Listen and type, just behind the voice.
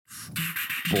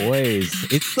Boys,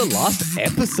 it's the last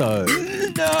episode.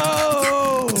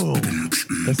 No!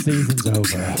 The season's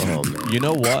over. Oh, man. You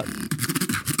know what?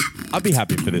 I'd be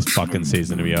happy for this fucking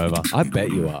season to be over. I bet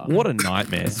you are. What a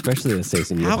nightmare. Especially the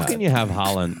season you've How had. can you have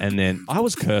Haaland and then I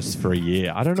was cursed for a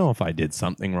year. I don't know if I did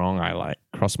something wrong. I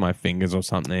crossed my fingers or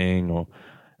something, or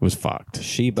it was fucked.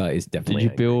 Sheba is Did definitely you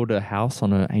angry. build a house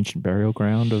on an ancient burial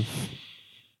ground of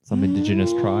some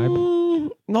indigenous tribe?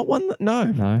 Not one. No.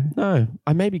 No.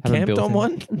 I maybe Haven't camped built on it?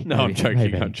 one. No, I'm Maybe, joking.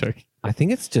 maybe. I'm joking. I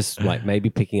think it's just like maybe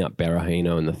picking up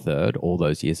Berahino in the third all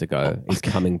those years ago is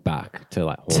coming back to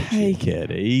like haunt you. Take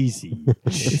it easy.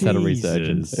 Is that a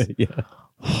resurgence? Jesus. Yeah.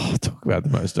 Talk about the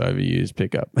most overused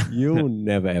pickup. You'll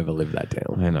never ever live that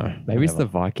down. I know. Maybe it's the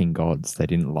Viking gods. They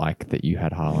didn't like that you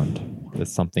had Haaland.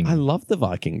 There's something. I love the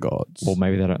Viking gods. Well,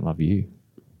 maybe they don't love you.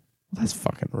 That's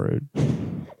fucking rude.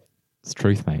 It's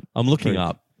truth, mate. I'm looking Truth.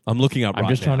 up. I'm looking up I'm right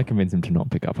just now. trying to convince him to not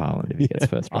pick up Haaland if he gets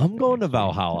first. I'm going to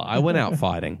Valhalla. I went out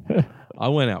fighting.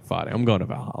 I'm going to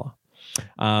Valhalla.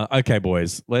 Okay,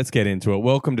 boys, let's get into it.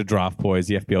 Welcome to Draft Boys,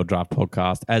 the FPL Draft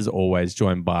Podcast. As always,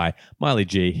 joined by Miley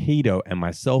G, Hito, and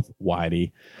myself,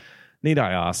 Whitey. Need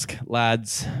I ask,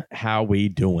 lads, how we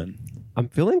doing? I'm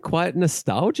feeling quite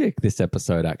nostalgic this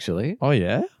episode, actually. Oh,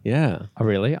 yeah? Yeah. Oh,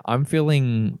 really? I'm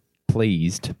feeling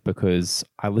pleased because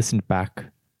I listened back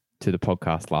to the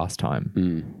podcast last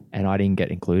time and I didn't get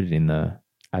included in the,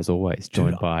 as always,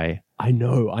 joined by. I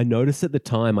know. I noticed at the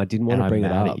time. I didn't want And to I'm bring it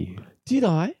mad up. at you. Did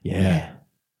I? Yeah.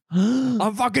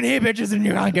 I'm fucking here, bitches, and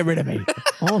you can't get rid of me.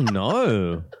 Oh,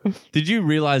 no. Did you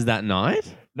realize that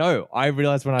night? No, I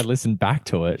realized when I listened back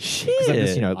to it. 'cause I'm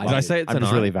just, Did I say it I'm just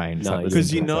tonight? really vain. so No, I you listen Because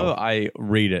to you know myself. I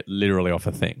read it literally off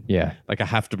a thing. Yeah. Like I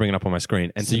have to bring it up on my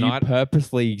screen. And So tonight, you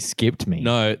purposely skipped me.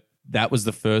 no, that was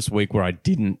the first week where I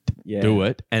didn't do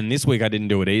it. And this week I didn't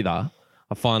do it either.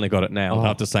 I finally got it nailed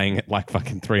after saying it like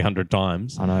fucking 300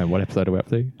 times. I know. What episode are we up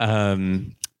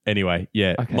to? Anyway,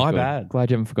 yeah, Okay, my good. bad. Glad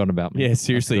you haven't forgotten about me. Yeah, That's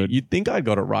seriously. good. You'd think I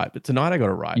got it right, but tonight I got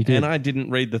it right. You did. And I didn't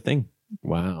read the thing.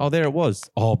 Wow. Oh, there it was.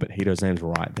 Oh, but Hito's name's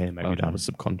right there. Maybe Well that done. was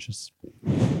subconscious.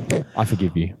 I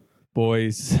forgive you.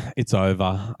 Boys, it's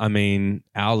over. I mean,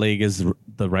 our league is,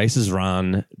 the race is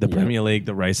run. The Premier League,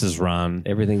 the race is run.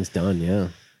 Everything's done, yeah.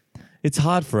 It's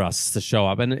hard for us to show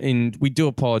up. And we do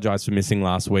apologize for missing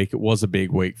last week. It was a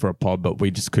big week for a pod, but we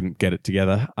just couldn't get it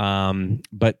together.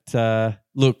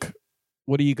 Look,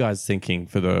 what are you guys thinking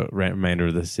for the remainder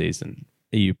of the season?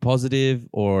 Are you positive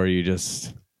or are you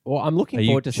just... Well, I'm looking Are you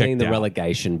forward to seeing the checked out?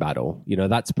 relegation battle. You know,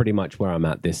 that's pretty much where I'm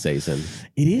at this season.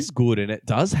 It is good and it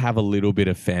does have a little bit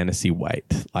of fantasy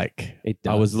weight. Like, It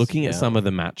I was does, looking at yeah. some of the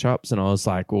matchups and I was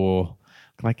like, oh,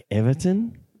 like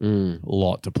Everton, Mm.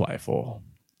 lot to play for.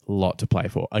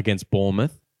 Against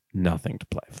Bournemouth, nothing to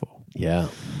play for. Yeah.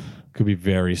 Could be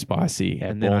very spicy. Yeah,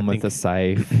 and then Bournemouth are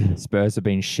safe. Spurs have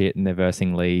been shit and they're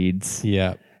versing Leeds.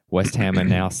 yeah, West Ham are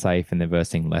now safe and they're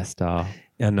versing Leicester.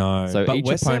 I know. So but each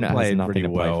West Ham opponent has played nothing pretty to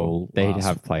play well. for. They last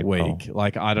have played week.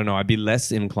 Like, I don't know. I'd be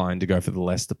less inclined to go for the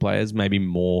Leicester players, maybe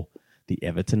more the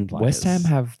Everton players. West Ham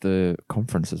have the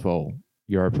conference as well,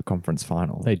 Europa Conference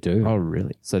final. They do. Oh,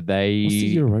 really? So they, What's the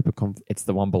Europa Conference? it's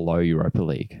the one below Europa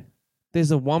League. There's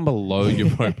a one below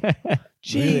Europa.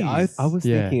 Really? I Jeez. was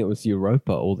Yeah. thinking it was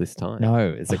Europa all this time. No,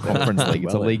 it's a conference league.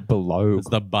 It's a Well, league below. It's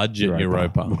the budget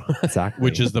Europa, Exactly.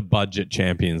 which is the budget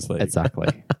Champions League, exactly.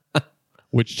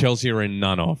 which Chelsea are in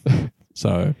none of.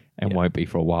 So, And won't be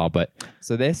for a while. But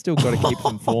so they're still got to keep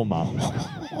some form up.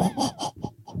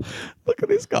 look at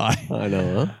this guy. I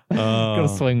know, huh? Got to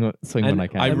swing when I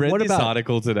can. I read what this about-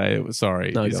 article today.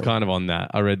 Sorry, No, it's go kind of on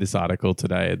that. I read this article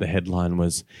today. The headline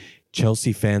was,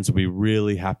 Chelsea fans will be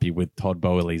really happy with Todd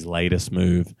Boehly's latest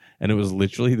move. And it was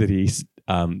literally that he's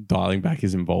dialing back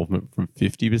his involvement from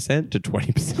 50% to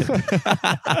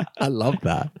 20%. I love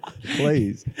that.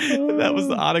 Please. And that was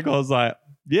the article. I was like,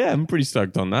 yeah, I'm pretty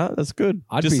stoked on that. That's good.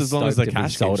 I'd Just be as long as the stoked if he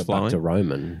cash sold keeps it back flowing. to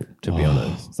Roman, to be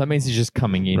honest. So that means he's just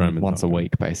coming in Roman's once a not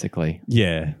week, basically.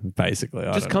 Yeah, basically.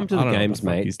 I Just don't come know. to I the don't know what games, the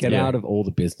fuck mate. he's Get doing. out of all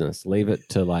the business. Leave it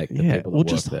to like the Yeah, people that or work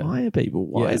just there. hire people.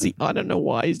 Why Yeah. is he? I don't know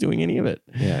why he's doing any of it.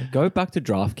 Yeah, go back to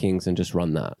DraftKings and just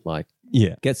run that. Like,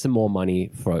 Yeah. get some more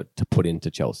money to put into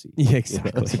Chelsea. Yeah,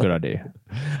 exactly. That's a good idea.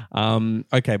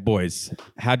 Okay, boys,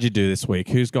 how'd you do this week?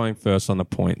 Who's going first on the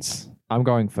points? I'm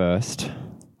going first.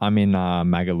 I'm in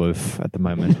Magaluf at the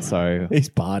moment, so He's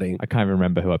partying. I can't even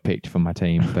remember who I picked for my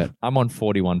team, but I'm on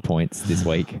 41 points this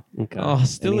week. Okay. Oh,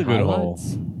 still Any a good haul.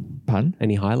 highlights? Pun?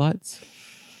 Any highlights?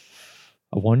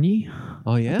 Awonyi.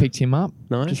 Oh yeah, Picked him up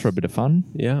nice. just for a bit of fun.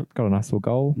 Yeah, Got a nice little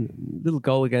goal. little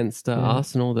goal against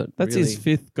Arsenal. That's really, his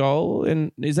fifth goal.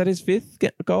 And is that his fifth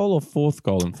goal or fourth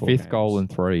goal in 4 Fifth games? goal and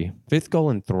 3. Fifth goal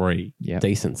in 3. Yeah.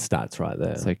 decent stats right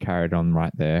there. So carried on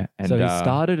right there. And So he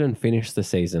started and finished the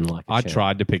season like a I champ.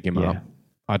 tried to pick him Yeah. up.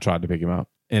 I tried to pick him up.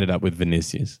 Ended up with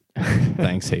Vinicius.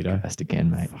 Thanks, Hito. best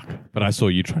again, mate. But I saw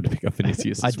you trying to pick up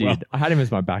Vinicius I as did. well. I had him as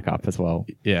my backup as well.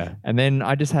 Yeah. And then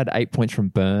I just had 8 points from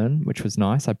Byrne, which was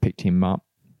nice. I picked him up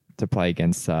to play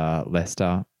against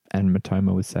Leicester, and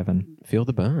Matoma was 7. Feel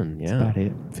the burn. Yeah. About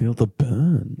it. Feel the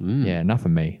burn. Mm. Yeah, enough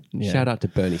of me. Yeah. Shout out to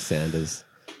Bernie Sanders.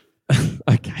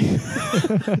 Okay.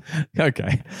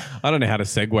 Okay. I don't know how to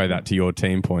segue that to your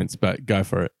team points, but go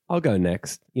for it. I'll go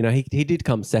next. You know, he did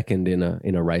come second in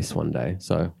a race one day,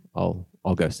 so I'll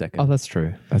go second. Oh, that's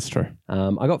true. That's true.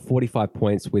 I got 45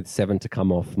 points with 7 to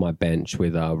come off my bench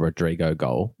with a Rodrigo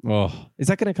goal. Oh, is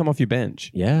that going to come off your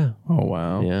bench? Yeah, Oh,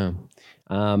 wow. yeah.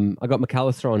 I got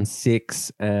McAllister on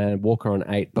 6 and Walker on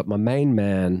 8, but my main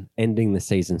man ending the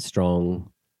season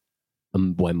strong,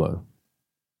 Mbuemo.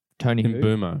 Tony who?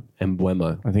 Mbumo.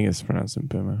 Mbuemo. I think it's pronounced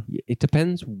Mbumo. It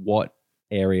depends what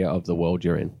area of the world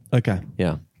you're in. Okay.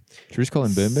 Yeah. Should we just call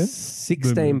him Boom Boom?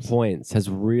 16 Boom Booms. points has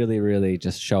really, really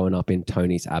just shown up in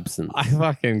Tony's absence. I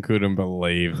fucking couldn't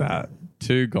believe that.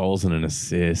 2 goals and an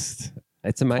assist.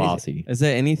 It's amazing. Classy. Is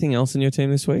there anything else in your team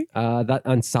this week? That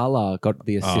and Salah got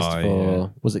the assist Oh, for yeah.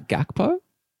 was it Gakpo?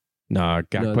 No, that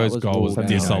Gakpo's was goal was ruled out.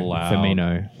 disallowed.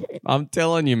 Firmino. I'm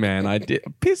telling you, man, I did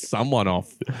piss someone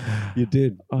off. You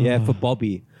did. Yeah, for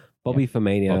Bobby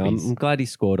Firmino. Bobby's. I'm glad he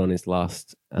scored on his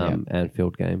last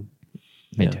Anfield game.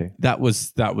 Me Yeah. too. That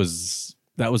was nice.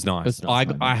 was nice,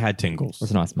 mate. I had tingles. It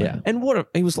was a nice Yeah. moment. And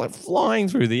he was like flying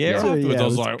through the air Yeah. afterwards. Yeah, I was it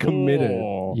was like, committed.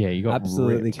 "Oh." Yeah, you got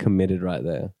Absolutely ripped. committed right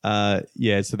there.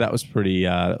 Yeah, so that was pretty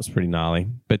gnarly.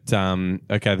 But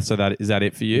okay, so is that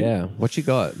it for you? Yeah. What you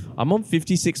got? I'm on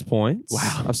 56 points.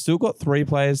 Wow. I've still got 3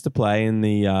 players to play in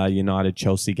the United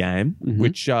Chelsea game,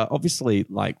 which obviously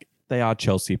like they are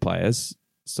Chelsea players.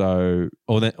 So,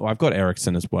 I've got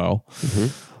Ericsson as well.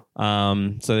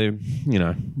 So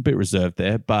a bit reserved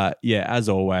there, but yeah, as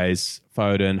always,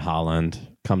 Foden, Haaland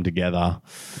come together.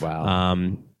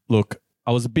 Wow. Look,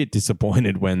 I was a bit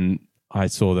disappointed when I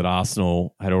saw that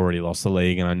Arsenal had already lost the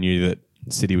league, and I knew that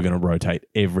City were going to rotate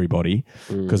everybody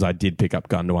because I did pick up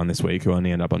Gundogan this week, who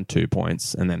only ended up on 2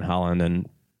 points, and then Haaland and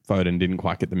Foden didn't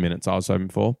quite get the minutes I was hoping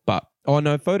for. But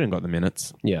Foden got the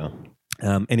minutes. Yeah.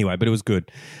 Anyway, but it was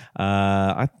good.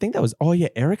 I think that was,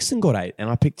 Ericsson got 8 and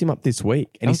I picked him up this week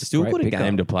and That he's was a still great got a pickup.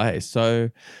 game to play. So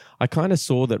I kind of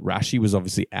saw that Rashi was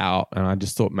obviously out and I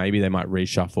just thought maybe they might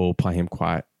reshuffle, play him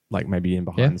quite like maybe in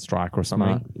behind Yeah. the striker or something.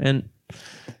 Smart. And it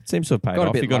seems to have paid Got a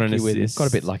off. He bit got an lucky with assist. got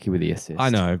a bit lucky with the assist. I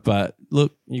know, but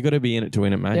look, you got to be in it to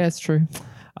win it, mate. Yeah, it's true.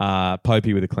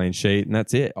 Popey with a clean sheet and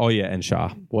that's it. Oh yeah, and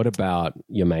Shah. What about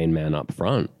your main man up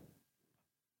front?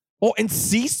 Oh, and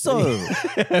Ciso.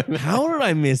 How did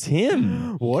I miss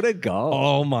him? What a goal.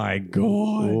 Oh my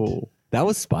God. Ooh. That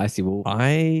was spicy. Well,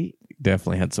 I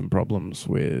definitely had some problems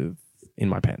in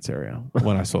my pants area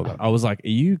when I saw that. I was like, are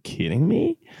you kidding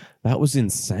me? That was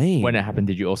insane. When it happened,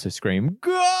 did you also scream?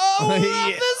 Goal!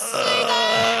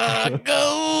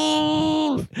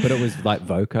 but it was like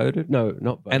vocoded? No,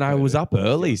 not vocoded. And I was up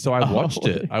early, so I watched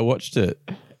it. I watched it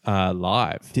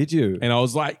live. Did you? And I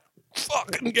was like,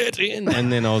 fucking get in.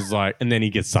 And then I was like, and then he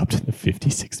gets subbed in the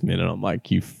 56th minute. I'm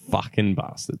like, you fucking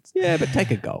bastards. Yeah, but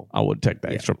take a goal. I would take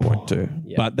the extra point too.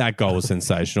 Yeah. But that goal was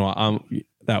sensational.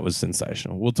 That was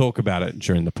sensational. We'll talk about it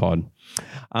during the pod.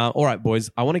 All right,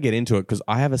 boys. I want to get into it because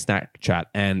I have a snack chat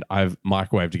and I've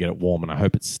microwaved to get it warm and I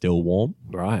hope it's still warm.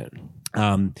 Right.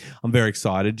 I'm very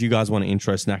excited. Do you guys want to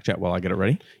intro snack chat while I get it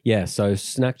ready? Yeah, so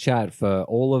Snack Chat for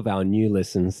all of our new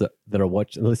listeners that are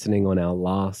listening on our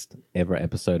last ever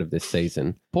episode of this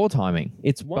season. Poor timing.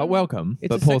 It's one, But welcome. it's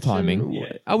But a poor section- timing.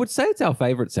 I would say it's our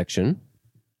favorite section.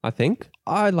 I think.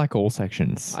 I like all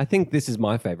sections. I think this is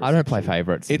my favorite. I don't play section.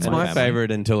 favorites. It's in my family.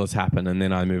 favorite until it's happened and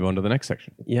then I move on to the next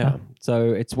section. Yeah. So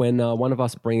it's when one of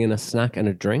us bring in a snack and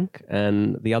a drink,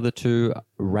 and the other two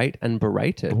rate and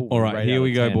berate it. All right, Rate here out we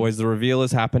of go, 10. boys. The reveal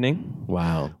is happening.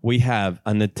 Wow. We have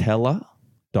a Nutella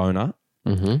donut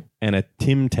Mm-hmm. and a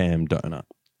Tim Tam donut.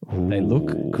 They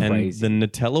look crazy. And the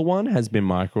Nutella one has been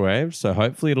microwaved, so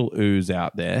hopefully it'll ooze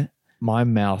out there. My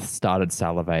mouth started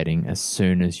salivating as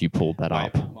soon as you pulled that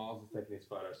up. Miles is taking this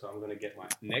photo, so I'm going to get my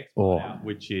next Oh. one out,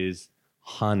 which is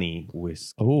honey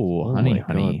whisk. Oh, my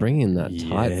honey. God, bring in that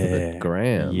tight for the Yeah.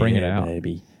 gram. Bring it out.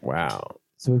 baby. Wow.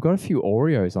 So we've got a few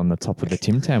Oreos on the top of the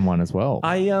Tim Tam one as well.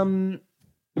 I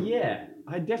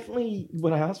definitely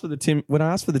when I asked for the Tim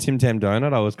Tam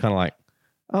donut, I was kind of like,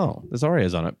 Oh, there's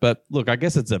Oreos on it. But look, I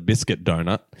guess it's a biscuit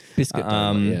donut. Biscuit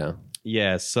donut, yeah.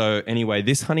 Yeah. So anyway,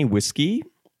 this honey whiskey,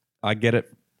 I get it.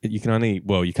 You can't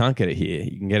get it here.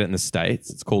 You can get it in the States.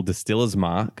 It's called Distiller's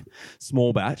Mark,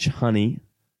 small batch honey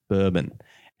bourbon.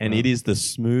 And it is the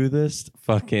smoothest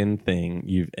fucking thing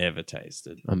you've ever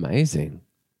tasted. Amazing.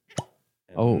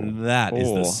 And that is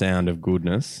the sound of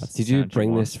goodness. Did you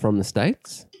bring this from the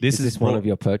States? This is one of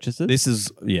your purchases? This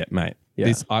is, mate.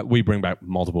 Yeah. We bring back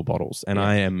multiple bottles, and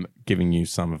I am giving you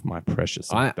some of my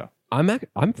precious nectar.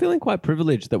 I'm feeling quite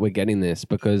privileged that we're getting this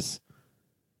because,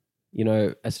 you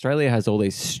know, Australia has all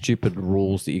these stupid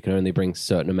rules that you can only bring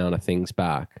certain amount of things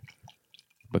back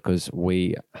because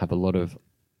we have a lot of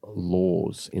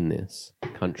laws in this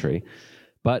country.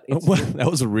 But it's, that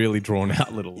was a really drawn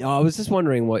out little. I was just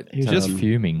wondering what He was just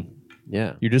fuming.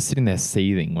 Yeah. You're just sitting there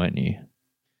seething, weren't you?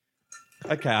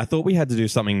 Okay, I thought we had to do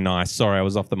something nice. Sorry, I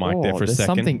was off the mic there for a there's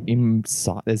second. something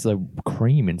inside. There's a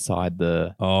cream inside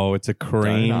the. Oh, it's a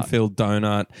cream-filled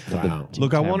donut. Wow.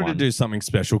 Look, I Tim Tam wanted to one. do something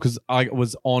special because I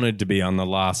was honoured to be on the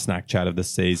last snack chat of the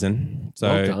season. So,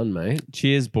 Well done, mate.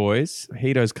 cheers, boys.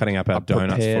 Hito's cutting up our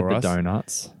donuts Prepared for the us.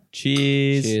 donuts.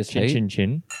 Cheers. Cheers, Chin, Pete. chin,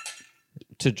 chin.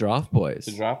 To Draft Boys.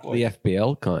 To Draft Boys. The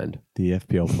FBL kind. The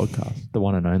FPL podcast. The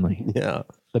one and only. Yeah.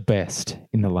 The best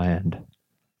in the land.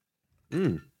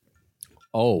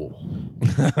 Oh.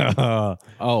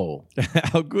 Oh.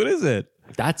 How good is it?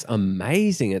 That's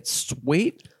amazing. It's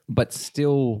sweet, but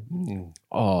still,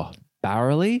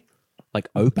 barrely,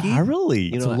 like oaky. Barely.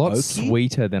 You It's know, a like lot oaky?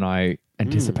 sweeter than I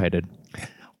anticipated.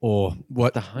 Or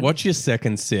what? The honey. What's your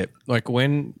second sip? Like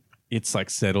when it's like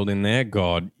settled in there,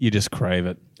 God, you just crave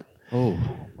it. Oh,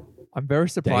 I'm very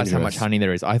surprised how much Dangerous. honey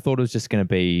there is. I thought it was just going to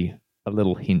be a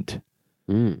little hint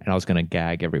and I was going to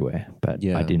gag everywhere, but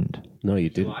Yeah. I didn't. no, you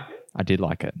didn't. I did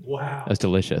like it. Wow. It was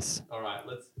delicious. All right,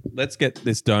 let's get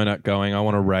this donut going. I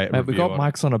want to rate. Mate, we got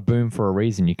mics on a boom for a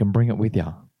reason. You can bring it with you.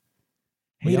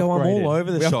 Hito, I'm upgraded. all over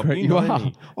the We shop. upgraded. You You know are.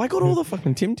 me. I got all the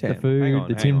fucking Tim Tam. The food, Hang on,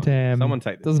 the hang Tim on. Tam. Someone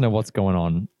take this. Doesn't know what's going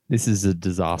on. This is a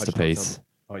disaster piece.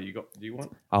 Oh, you got? Do you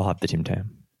want? I'll have the Tim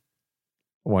Tam.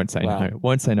 Won't say Wow. no.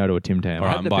 Won't say no to a Tim Tam. All I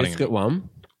right, had I'm the biting biscuit one.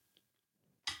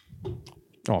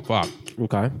 Oh fuck!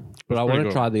 Okay. But I pretty want to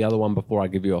good. try the other one before I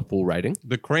give you a full rating.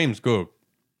 The cream's good.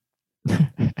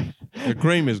 The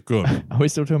cream is good. Are we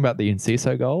still talking about the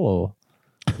Inciso goal or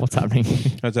what's happening?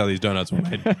 That's how these donuts were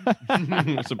made.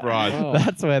 Surprise! Oh.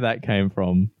 That's where that came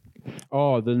from.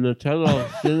 Oh, the Nutella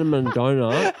cinnamon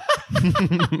donut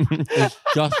is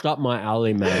just up my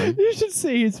alley, man. You should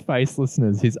see his face,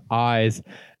 listeners. His eyes,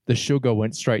 the sugar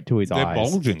went straight to his They're eyes.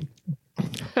 bulging.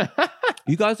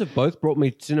 You guys have both brought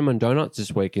me cinnamon donuts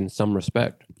this week in some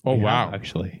respect. Oh Yeah, wow!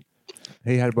 actually.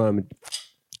 He had one.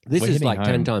 This We're is hitting like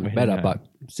 10 home. times We're better, hitting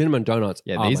but cinnamon donuts.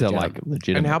 Yeah, are these my are jam. like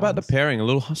legitimate. And how about the ones. pairing? A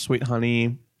little sweet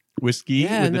honey whiskey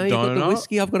Yeah, with now the you got donut. the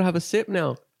whiskey. I've got to have a sip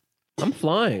now. I'm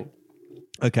flying.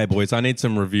 Okay, boys, I need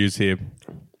some reviews here.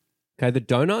 Okay, the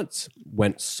donuts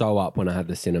went so up when I had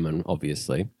the cinnamon,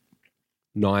 obviously.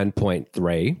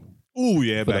 9.3 Oh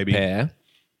yeah, for baby. the pair.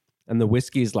 And the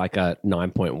whiskey is like a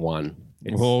 9.1.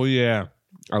 Oh yeah,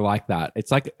 I like that.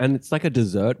 It's like a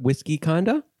dessert whiskey kind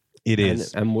of. it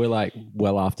is. And we're like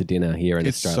well after dinner here in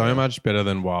It's Australia. so much better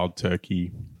than wild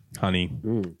turkey honey.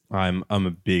 I'm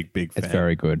a big fan. It's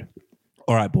very good.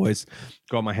 All right, boys.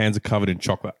 Got my hands are covered in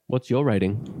chocolate. What's your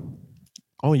rating?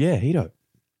 Oh yeah, Hito.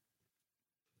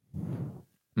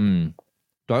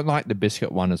 Don't like the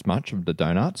biscuit one as much of the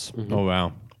donuts. Oh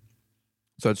wow.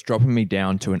 So it's dropping me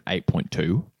down to an 8.2.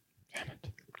 Damn it.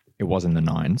 It was in the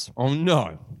 9s. Oh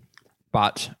no.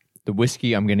 But the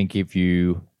whiskey, I'm going to give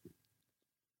you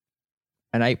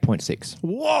an 8.6.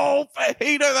 Whoa,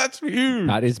 Fajito, that's huge.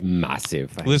 That is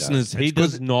massive. Fajita. Listeners, he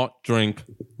does not drink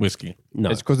whiskey. No,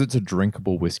 It's because it's a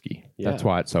drinkable whiskey. Yeah. That's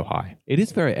why it's so high. it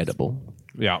is very edible.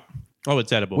 Yeah. Oh,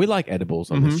 it's edible. We like edibles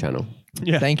on this channel.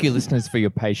 yeah. Thank you, listeners, for your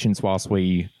patience whilst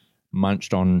we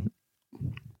munched on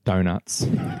donuts.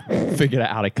 Figured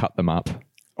out how to cut them up.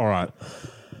 All right.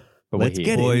 But Let's we're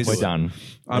get here. into We're it. done.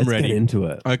 I'm Let's ready. get into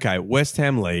it. Okay, West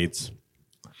Ham leads.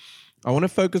 I want to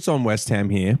focus on West Ham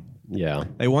here. Yeah.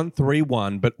 They won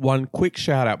 3-1, but one quick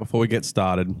shout out before we get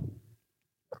started.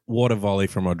 What a volley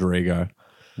from Rodrigo.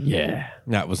 Yeah.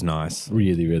 That was nice.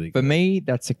 Really, really For me,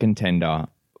 that's a contender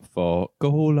for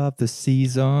goal of the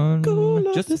season.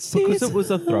 Just because it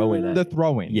was a throw-in. The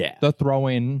throw-in. Yeah. The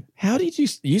throw-in. How did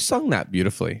you sung that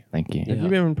beautifully? Thank you. Have you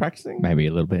been practicing? Maybe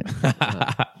a little bit.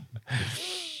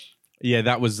 Yeah,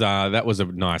 that was a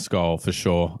nice goal for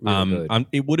sure. Really good.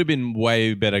 It would have been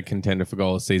way better contender for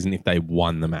goal of the season if they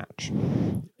won the match.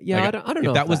 Yeah, Like, I don't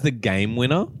know. If that was the game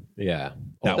winner. Yeah.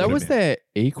 That That would've was been- their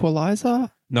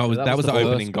equalizer? No, that was the first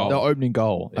opening goal. The goal. opening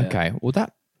goal. Yeah. Okay. Well,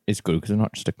 that is good because it's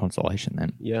not just a consolation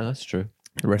then. Yeah, that's true.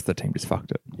 The rest of the team just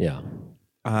fucked it. Yeah.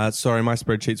 Sorry, my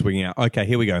spreadsheet's wigging out. Okay,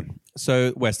 here we go.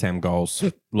 So West Ham goals.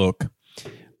 Look,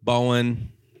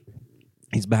 Bowen,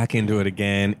 he's back into it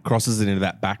again. Crosses it into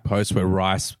that back post where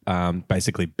Rice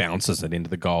basically bounces it into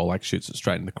the goal, like shoots it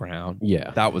straight in the ground.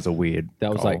 Yeah. That was a weird That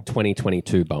was goal. like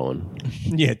 2022 Bowen.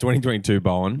 Yeah, 2022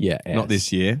 Bowen. Yeah, not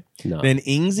this year. No. Then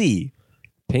Ingsy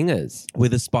Pingers.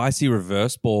 with a spicy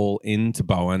reverse ball into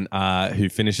Bowen, who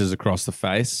finishes across the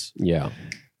face. Yeah.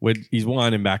 He's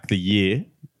winding back the year,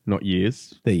 not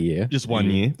years. The year. Just 1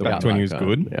 year, back to when he was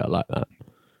good. Yeah, I like that.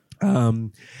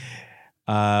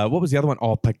 What was the other one?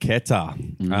 Oh,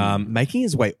 Paqueta. Making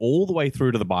his way all the way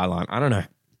through to the byline. I don't know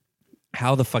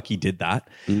how the fuck he did that.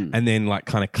 And then like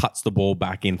kind of cuts the ball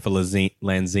back in for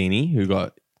Lanzini, who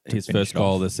got his finish first it goal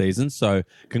off. of the season. So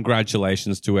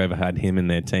congratulations to whoever had him in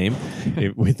their team.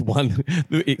 With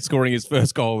scoring his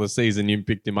first goal of the season, you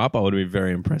picked him up. I would be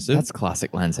very impressive. That's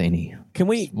classic Lanzini. Can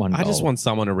we? one I just goal. want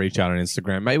someone to reach out on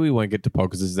Instagram. Maybe we won't get to pod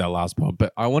because this is our last pod,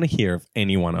 but I want to hear if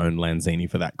anyone owned Lanzini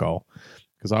for that goal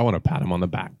because I want to pat him on the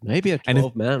back. Maybe a And if-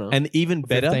 12-manner. And even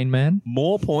better, 15 man.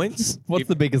 more points. What's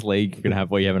the biggest league you can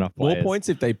have where you have enough More players? points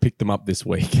if they picked him up this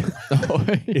week.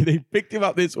 If they picked him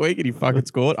up this week and he fucking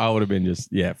scored, I would have been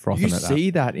just frothing You at that. see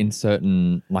that in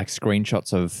certain like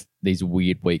screenshots of these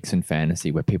weird weeks in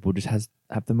fantasy where people just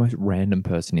have the most random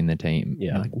person in the team.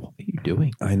 Yeah. You're like, what are you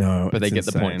doing? I know, But they it's get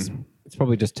the insane. points. It's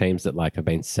probably just teams that like have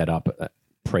been set up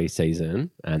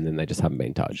pre-season and then they just haven't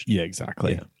been touched. Yeah,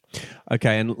 exactly.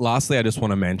 Okay, and lastly, I just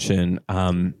want to mention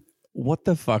what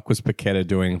the fuck was Paqueta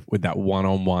doing with that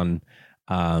one-on-one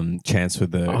chance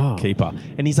with the keeper?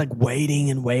 And he's like waiting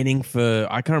and waiting for,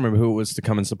 I can't remember who it was to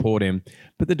come and support him,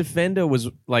 but the defender was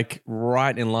like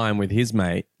right in line with his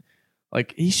mate.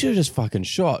 Like he should have just fucking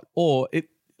shot, or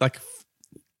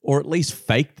at least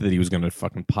faked that he was going to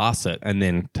fucking pass it and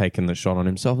then taken the shot on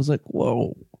himself. I was like,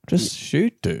 whoa, just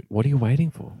shoot, dude. What are you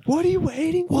waiting for? What are you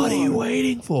waiting for? What are you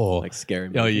waiting for? Like scary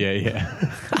me. Oh, yeah.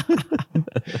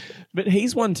 But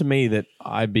he's one to me that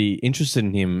I'd be interested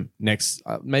in him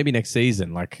maybe next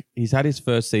season. Like he's had his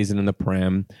first season in the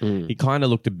Prem. He kind of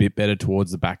looked a bit better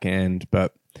towards the back end,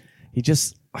 but he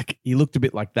just he looked a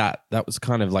bit like that. That was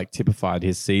kind of like typified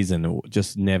his season. It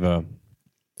just never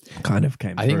kind of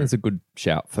came I think through. it's a good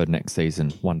shout for next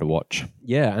season. One to watch.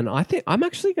 Yeah, and I think I'm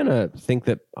actually going to think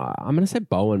that I'm going to say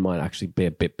Bowen might actually be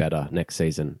a bit better next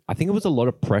season. I think it was a lot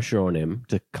of pressure on him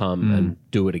to come and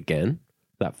do it again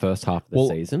that first half of the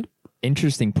season.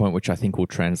 Interesting point, which I think will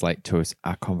translate to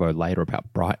our convo later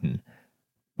about Brighton.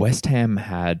 West Ham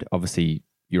had obviously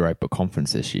Europa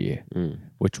Conference this year,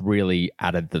 which really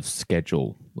added the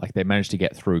schedule. Like they managed to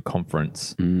get through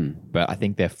conference, but I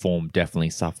think their form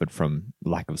definitely suffered from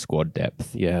lack of squad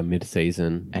depth Yeah,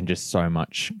 mid-season. and just so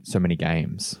many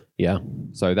games. Yeah,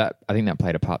 So that I think that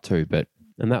played a part too. But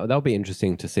and that'll be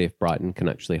interesting to see if Brighton can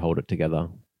actually hold it together.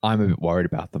 I'm a bit worried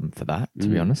about them for that, to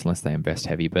be honest, unless they invest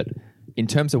heavy. But in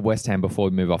terms of West Ham, before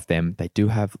we move off them, they do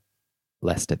have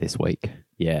Leicester this week,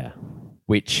 Yeah,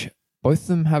 which both of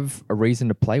them have a reason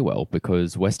to play well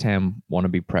because West Ham want to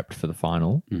be prepped for the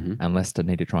final and Leicester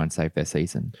need to try and save their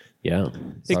season. yeah,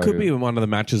 it could be one of the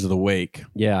matches of the week.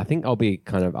 yeah. I think I'll be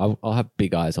I'll have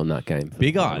big eyes on that game. for the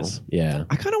Big final. eyes? Yeah.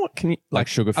 I kind of want, can you Like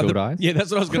sugar-filled eyes? Yeah, that's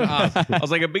what I was going to ask. I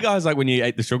was like, a big eye is like when you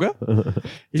ate the sugar.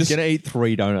 He's going to eat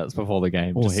 3 donuts before the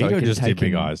game. Oh, so he can just did take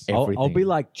big in eyes. I'll everything. be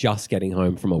like just getting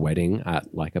home from a wedding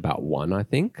at like about 1, I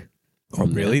think. Oh,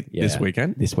 really? Yeah. This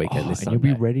weekend? This weekend, Oh, this and you'll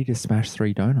be Sunday. ready to smash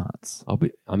 3 donuts. You'll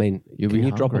be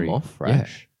you drop them hungry. off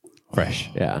fresh? Fresh.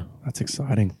 Yeah. That's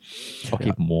exciting. I'll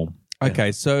keep them warm.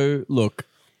 Okay, so look,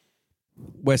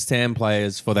 West Ham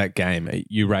players for that game.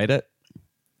 You rate it?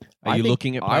 Are you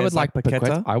looking at players I would like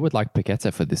Paqueta? I would like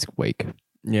Paqueta for this week.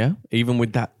 Yeah, even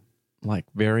with that like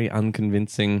very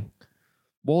unconvincing.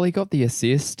 Well, he got the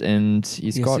assist and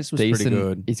he's The got assist was pretty decent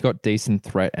good. he's got decent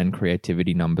threat and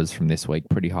creativity numbers from this week,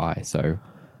 pretty high. So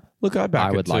Look, I back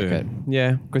I would it like too. it.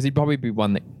 Yeah, because he'd probably be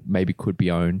one that maybe could be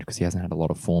owned because he hasn't had a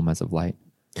lot of form as of late.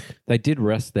 They did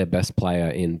rest their best player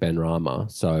in Ben Rama,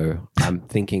 so I'm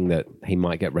thinking that he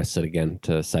might get rested again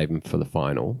to save him for the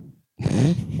final.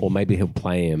 Or maybe he'll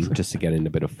play him just to get in a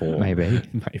bit of form. Maybe.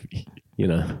 maybe. You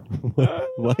know.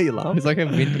 Why are you laughing?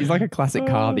 He's like a classic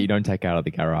car that you don't take out of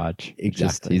the garage.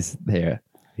 Exactly. He's there.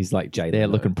 He's like Jay. They're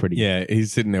looking pretty. Yeah,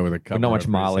 he's sitting there with a cover But not much over his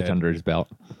mileage head. under his belt.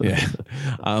 Yeah.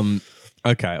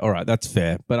 Okay. All right. That's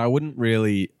fair. But I wouldn't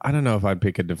really. I don't know if I'd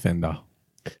pick a defender.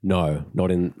 No, not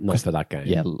for that game.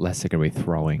 Yeah, Leicester going to be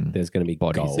throwing. There's going to be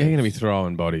Bodies. goals. They're going to be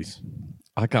throwing bodies.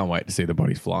 I can't wait to see the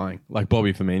bodies flying, like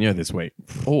Bobby Firmino this week.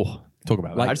 Oh, Talk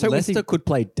about Like that. just hope we Leicester see- could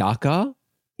play Daka,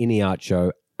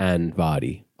 Iniacho, and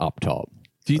Vardy up top.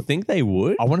 Do you think they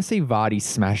would? I want to see Vardy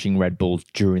smashing Red Bulls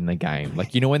during the game.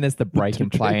 Like, you know, when there's the break in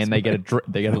play and they get a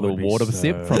little water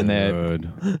sip from their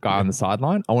guy on the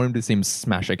sideline. I want him to see him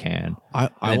smash a can and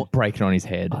then break it on his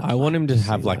head. I want him to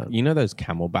have like, you know, those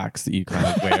camelbacks that you kind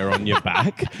of wear on your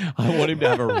back. I want him to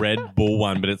have a Red Bull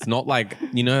one, but it's not like,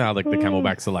 you know how like the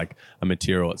camelbacks are like a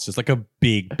material. It's just like a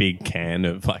big can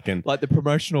of like Like the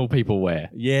promotional people wear.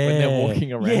 Yeah. When they're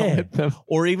walking around with them.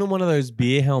 Or even one of those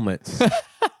beer helmets.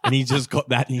 And he just got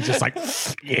that and he's just like,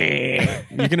 yeah.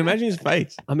 You can imagine his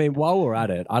face. I mean, while we're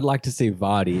at it, I'd like to see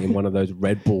Vardy in one of those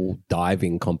Red Bull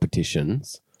diving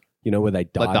competitions. You know, where they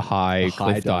dive. Like the high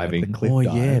cliff diving. the cliff Oh,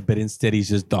 dive. yeah. But instead he's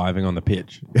just diving on the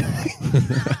pitch.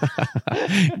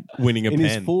 Winning a In pen.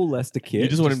 his full Leicester kit. You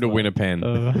just want him to like- win a pen.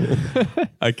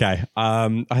 Okay.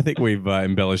 I think we've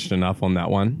embellished enough on that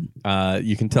one.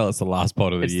 You can tell it's the last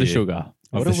pot of the It's year. the sugar.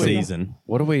 Of the season.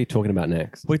 What are we talking about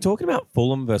next? We're talking about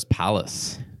Fulham versus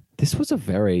Palace. This was a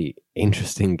very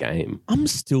interesting game. I'm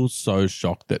still so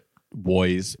shocked that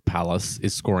Boys Palace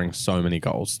is scoring so many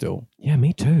goals still. Yeah,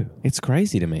 me too. It's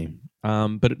crazy to me.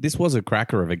 But this was a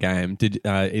cracker of a game. Did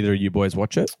either of you boys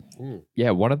watch it?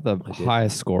 Yeah, one of the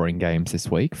highest scoring games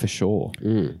this week for sure.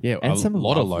 Yeah, And a some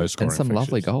lot of lovely- low scoring and some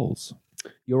lovely fixtures. goals.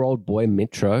 Your old boy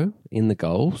Mitro in the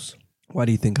goals. Why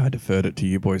do you think I deferred it to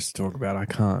you boys to talk about? I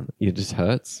can't. It just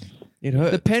hurts. It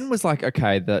hurts. The pen was like,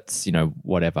 okay, that's, you know,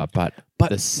 whatever. But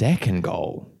the second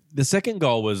goal. The second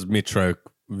goal was Mitro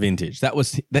vintage. That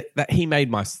was that he made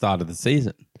my start of the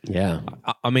season. Yeah.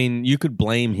 I mean, you could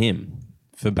blame him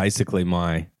for basically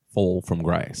my fall from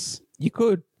grace. You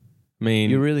could. I mean,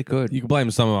 You really could. you could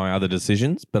blame some of my other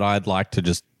decisions, but I'd like to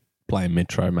just blame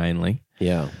Mitro mainly.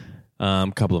 Yeah.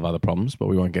 A couple of other problems, but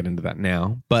we won't get into that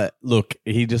now. But look,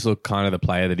 he just looked kind of the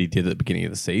player that he did at the beginning of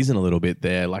the season a little bit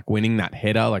there, like winning that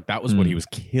header. Like that was what he was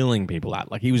killing people at.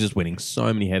 Like he was just winning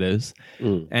so many headers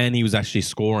and he was actually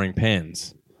scoring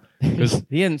pens. Because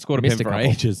he hadn't scored a pen Missed a for couple.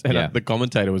 ages. And Yeah. the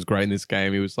commentator was great in this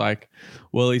game. He was like,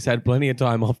 well, he's had plenty of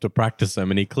time off to practice them,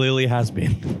 and he clearly has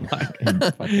been.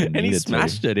 and he needed to.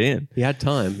 smashed it in. He had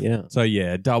time. Yeah. So,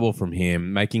 yeah, double from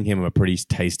him, making him a pretty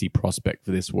tasty prospect for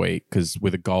this week, because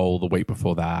with a goal the week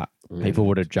before that, People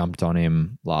would have jumped on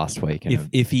him last week. And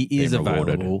if he is been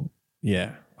rewarded. available,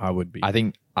 yeah, I would be. I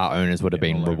think our owners would have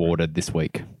been all over it. rewarded this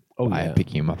week by yeah.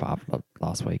 picking him up after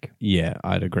last week. Yeah,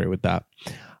 I'd agree with that.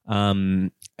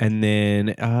 And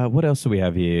then what else do we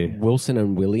have here? Wilson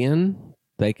and Willian,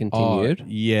 they continued. Oh,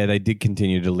 yeah, they did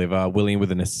continue to deliver. William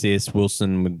with an assist,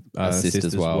 Wilson with assist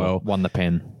as well. Won the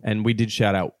pen. And we did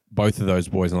shout out both of those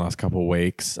boys in the last couple of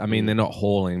weeks. I mean, they're not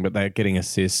hauling, but they're getting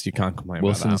assists. You can't complain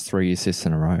Wilson's about 3 assists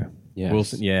in a row. Yeah. that.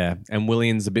 Wilson, yeah. And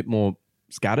William's a bit more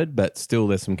scattered, but still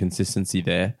there's some consistency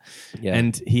there. Yeah.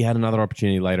 And he had another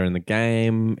opportunity later in the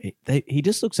game. He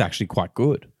just looks actually quite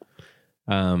good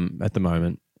at the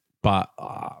moment. But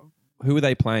who are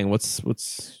they playing? What's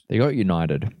They got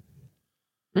United.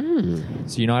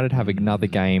 So United have another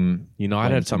game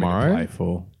United had something to tomorrow. play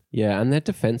for? Yeah, and their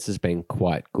defense has been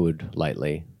quite good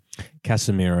lately.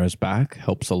 Casemiro's back,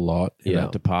 helps a lot in Yeah.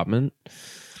 that department.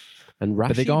 And Rashi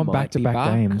But they're going might back-to-back be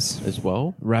back games. as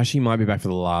well. Rashi might be back for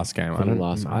the last game. For the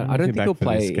last, I don't think back he'll for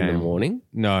play this in the game. morning,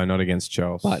 No, not against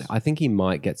Chelsea. but I think he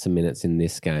might get some minutes in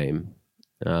this game.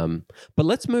 But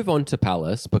let's move on to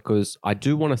Palace because I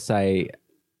do want to say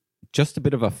just a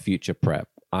bit of a future prep.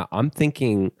 I'm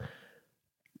thinking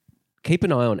keep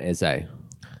an eye on Eze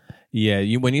yeah,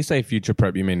 when you say future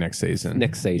prep, you mean next season.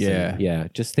 next season. Yeah.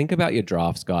 Just think about your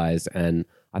drafts, guys. And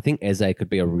I think Eze could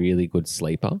be a really good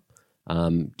sleeper.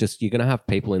 Just you're going to have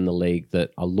people in the league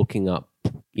that are looking up,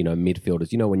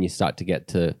 midfielders. When you start to get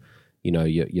to,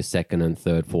 your second and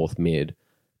third, fourth mid,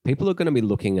 people are going to be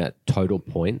looking at total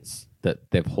points that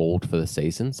they've hauled for the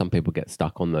season. Some people get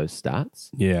stuck on those stats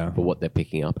Yeah. for what they're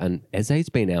picking up. And Eze's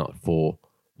been out for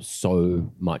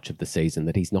so much of the season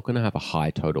that he's not going to have a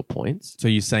high total points. So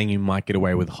you're saying you might get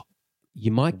away with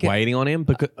You might get... waiting on him?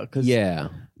 Because Yeah.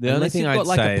 the only Unless thing you've I'd got,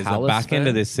 like, a say is the Palace back end fan.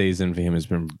 of this season for him has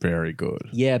been very good.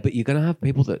 Yeah, but you're going to have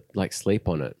people that sleep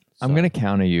on it. I'm So- going to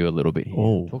counter you a little bit here.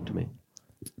 Oh. Talk to me.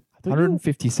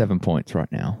 157 points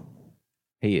right now.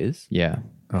 He is? Yeah.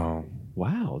 Oh.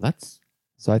 Wow, that's...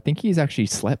 So I think he's actually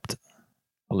slept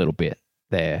a little bit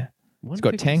there. He's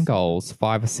got 10 goals,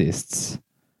 5 assists,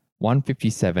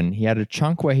 157. He had a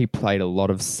chunk where he played a lot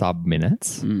of sub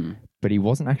minutes, but he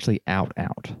wasn't actually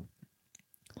out.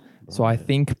 So I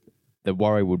think the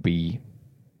worry would be,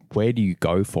 where do you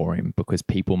go for him? Because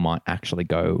people might actually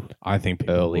go. I think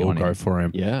people Early will on go him. for him.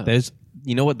 Yeah.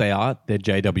 You know what they are? They're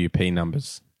JWP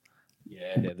numbers.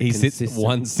 Yeah, He sits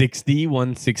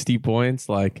 160 points.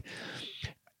 Like,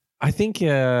 I think,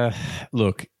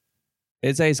 look,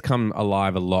 Eze's come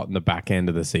alive a lot in the back end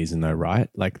of the season, though, right?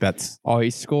 Like that's Oh, he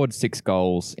scored 6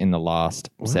 goals in the last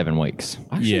 7 weeks.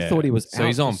 I actually Yeah. thought he was So out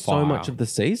he's for on so fire. much of the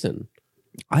season.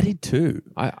 I did too.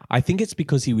 I think it's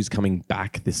because he was coming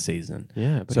back this season.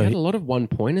 Yeah, but So he had he- a lot of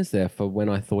one-pointers there for when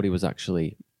I thought he was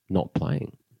actually not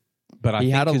playing. But I He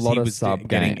think had a 'cause lot he of was sub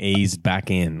getting game. eased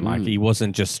back in. Like he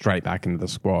wasn't just straight back into the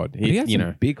squad. But he had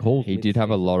some big hauls. He did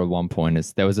have a lot of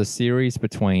 1-pointers. There was a series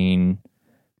between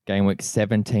game week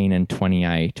 17 and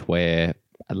 28 where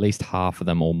at least half of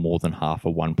them or more than half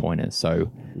are 1-pointers.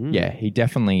 So, yeah, he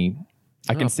definitely...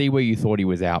 I can see where you thought he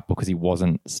was out because he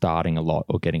wasn't starting a lot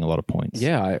or getting a lot of points.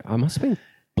 Yeah, I must have been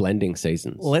blending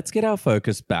seasons. Let's get our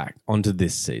focus back onto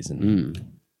this season.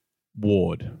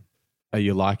 Ward. Are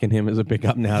you liking him as a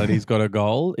pickup now that he's got a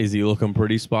goal? Is he looking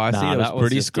pretty spicy? Nah, that was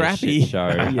pretty just a scrappy. shit show.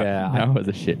 Yeah, that was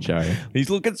a shit show. He's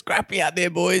looking scrappy out there,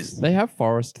 boys. They have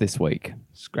Forest this week,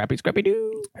 Scrappy, scrappy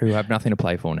doo. who have nothing to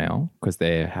play for now because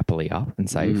they're happily up and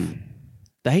safe.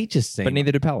 They just seem But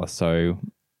neither do Palace, so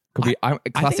could be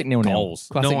classic I think nil-nil. goals.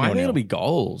 Classic No, I think nil-nil. it'll be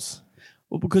goals.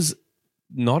 Well, because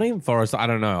Nottingham Forest, I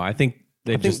don't know. I think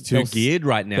they're think just too they'll geared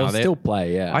right now. They'll They're- still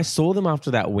play, yeah. I saw them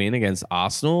after that win against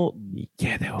Arsenal.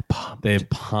 Yeah, they were pumped. They're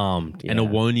pumped. And Yeah.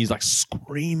 Awoni's like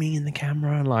screaming in the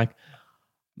camera and like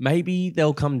maybe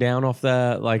they'll come down off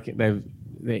the like they're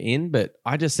in, but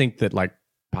I just think that like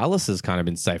Palace has kind of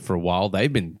been safe for a while.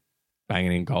 They've been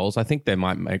banging in goals. I think they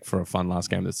might make for a fun last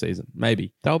game of the season.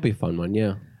 Maybe. That'll be a fun one,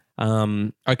 yeah.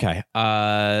 Okay.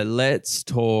 Let's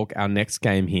talk our next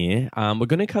game here. We're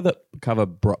going to cover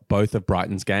both of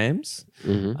Brighton's games.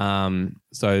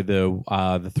 So the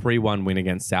 3-1 win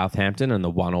against Southampton and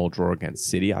the 1-1 draw against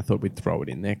City. I thought we'd throw it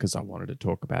in there because I wanted to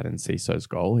talk about Enciso's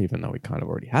goal, even though we kind of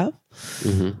already have.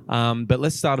 But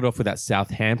let's start it off with that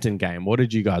Southampton game. What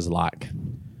did you guys like?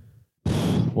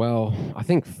 Well, I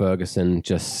think Ferguson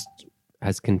just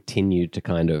has continued to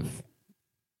kind of,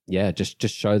 just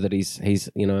show that he's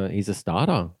a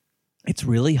starter. It's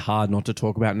really hard not to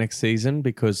talk about next season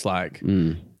because, like,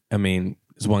 I mean,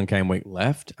 there's one game week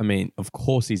left. I mean, of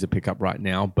course he's a pickup right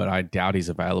now, but I doubt he's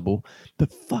available.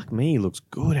 But fuck me, he looks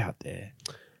good out there.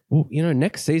 Well,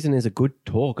 next season is a good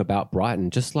talk about Brighton.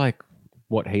 Just like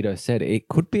what Hito said, it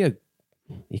could be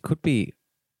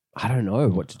I don't know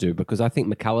what to do because I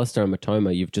think McAllister and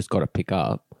Matoma, you've just got to pick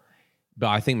up. But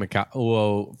I think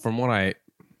from what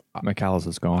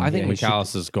McAllister's gone. I think he should-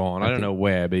 McAllister's gone. I don't know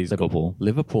where, but he's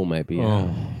Liverpool, maybe. Yeah.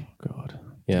 Oh God,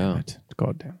 Yeah. Damn it.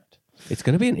 God damn it. It's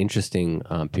going to be an interesting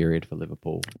period for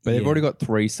Liverpool. But they've already got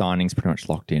 3 signings pretty much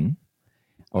locked in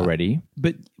already.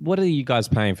 But what are you guys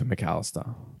paying for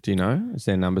McAllister? Do you know? Is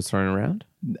there numbers thrown around?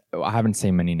 I haven't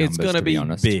seen many numbers, It's going to to be be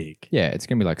honest. big. Yeah, it's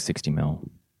going to be like 60 mil.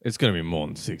 It's going to be more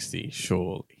than 60,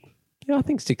 surely. Yeah, I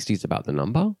think 60 is about the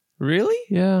number. Really?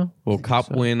 Yeah. Well,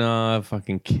 cup winner,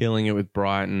 fucking killing it with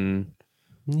Brighton.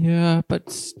 Yeah, but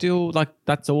still, like,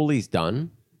 that's all he's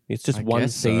done. It's just I one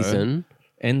guess so. season.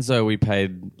 Enzo, we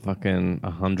paid fucking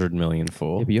 100 million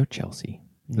for. Yeah, but you're Chelsea.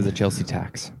 There's a Chelsea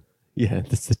tax. Yeah,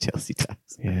 that's the Chelsea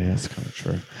tax. Yeah, that's kind of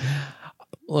true.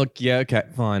 Look, yeah, okay,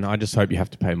 fine. I just hope you have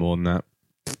to pay more than that.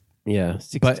 Yeah,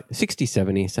 60,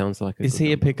 70 sounds like Is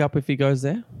he a pickup if he goes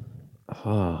there?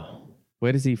 Oh.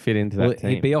 Where does he fit into that Well, team?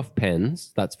 he'd be off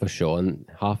pens, that's for sure, and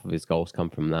half of his goals come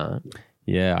from that.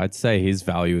 Yeah, I'd say his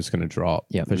value is going to drop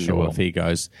for it sure will. if he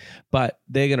goes. But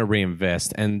they're going to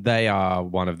reinvest, and they are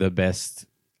one of the best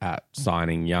at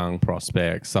signing young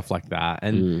prospects, stuff like that.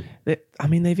 And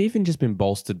they've even just been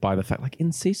bolstered by the fact, like,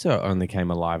 Enciso only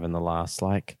came alive in the last,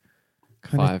 like,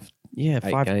 Eight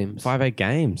games. 5-8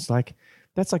 games. Like,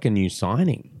 that's like a new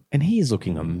signing, and he is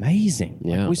looking amazing.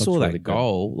 Like, Yeah, we looks saw that really good.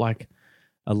 goal, like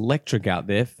electric out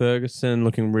there. Ferguson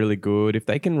looking really good. If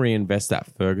they can reinvest that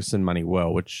Ferguson money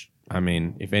well, which I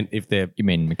mean, if they're You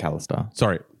mean McAllister?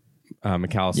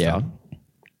 McAllister Yeah.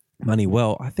 money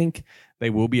well, I think they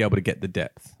will be able to get the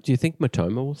depth. Do you think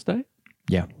Matoma will stay?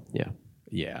 Yeah. Yeah.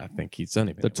 Yeah, I think he's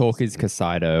only been The talk is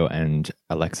Casado and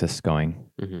Alexis going.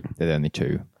 They're the only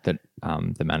 2 that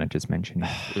the managers mentioned.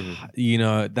 you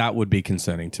know, that would be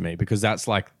concerning to me because that's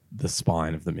like the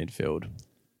spine of the midfield.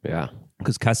 Yeah.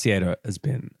 Because Casiedo has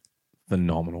been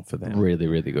phenomenal for them. Really,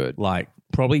 really good. Like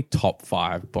probably top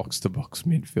 5 box-to-box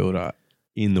midfielder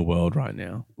in the world right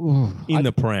now. In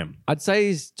the Prem. I'd say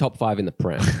he's top 5 in the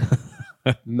Prem.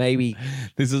 Maybe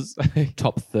This is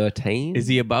top 13. Is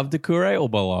he above Doucouré or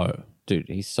below? Dude,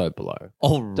 he's so below.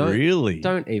 Oh, Don't- really?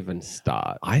 Don't even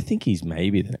start. I think he's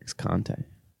maybe the next Kante.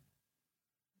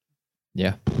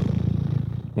 Yeah.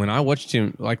 When I watched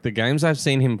him, like the games I've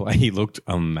seen him play, he looked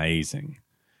amazing.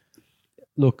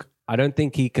 Look, I don't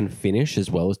think he can finish as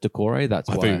well as Decore. That's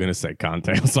I why. thought you were going to say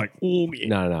Kante. I was like, oh, yeah.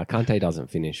 No. Kante doesn't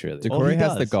finish really. Decore he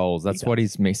has the does. goals. That's what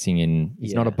he's missing in.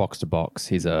 He's not a Yeah. box to box.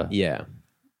 He's a Yeah,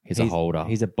 a holder.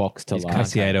 He's a box to line.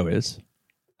 Casiedo is.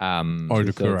 Or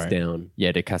Two thirds Decore down.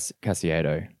 yeah, De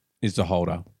Casiedo. is the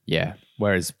holder. Yeah.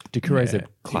 Whereas Decore is Yeah. a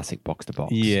classic box to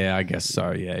box. Yeah, I guess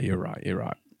so. Yeah, you're right.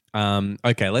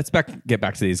 Okay, let's get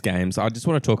back to these games. I just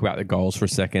want to talk about the goals for a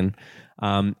second.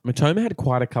 Matoma had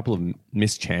quite a couple of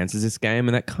missed chances this game,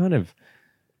 and that kind of,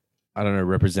 I don't know,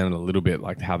 represented a little bit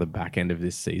like how the back end of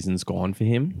this season's gone for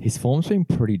him. His form's been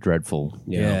pretty dreadful.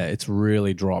 Yeah, it's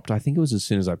really dropped. I think it was as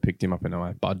soon as I picked him up in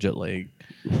my budget league.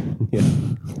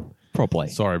 Probably.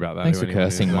 Sorry about that. Thanks for Anyone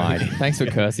cursing who's- my thanks for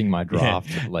cursing my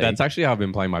draft league. That's actually how I've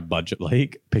been playing my budget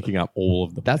league, picking up all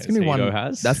of the That's players gonna be one. Hito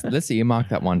has. Let's earmark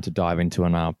that one to dive into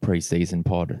in our preseason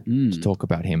pod to talk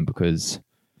about him because,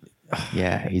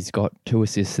 yeah, he's got 2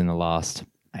 assists in the last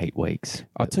 8 weeks.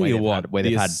 I'll tell where you they've what, had- where the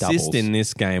they've had assist doubles. in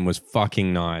this game was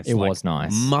fucking nice. It was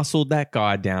nice. Muscled that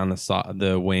guy down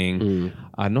the wing. Mm.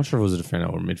 I'm not sure if it was a defender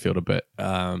or a midfielder, but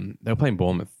they were playing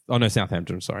Bournemouth. Oh no,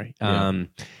 Southampton. Sorry.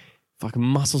 Fucking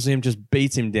muscles him, just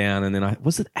beats him down, and then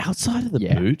was it outside of the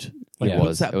Yeah. boot? Like Yeah.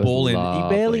 puts that It was ball in. He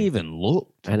lovely. barely even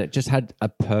looked. And it just had a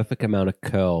perfect amount of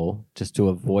curl just to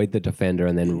avoid the defender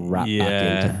and then wrap Yeah.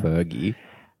 back into Fergie.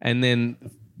 And then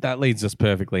that leads us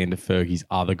perfectly into Fergie's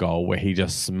other goal where he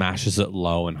just smashes it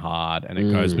low and hard and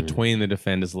it goes between the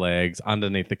defender's legs,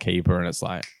 underneath the keeper, and it's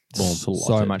like, boom.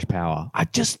 So much power. I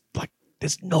just like,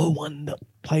 there's no one that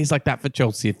plays like that for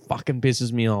Chelsea. It fucking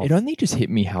pisses me off. It only just hit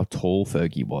me how tall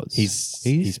Fergie was.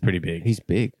 He's pretty big. He's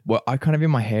big. well, I kind of in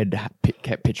my head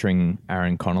kept picturing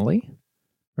Aaron Connolly.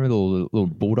 Remember the little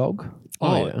bulldog?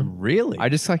 Oh, yeah. really? I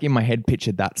just like in my head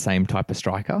pictured that same type of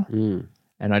striker, Mm.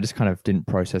 and I just kind of didn't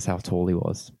process how tall he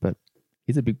was. But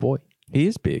he's a big boy he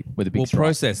is big. with a big We'll strike.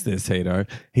 process this, Hito.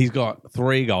 He's got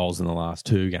 3 goals in the last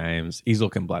 2 games. He's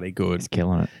looking bloody good. He's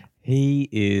killing it. He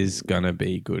is going to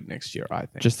be good next year, I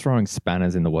think. Just throwing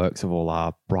spanners in the works of all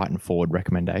our Brighton forward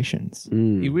recommendations.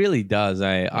 He really does,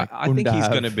 eh? I think he's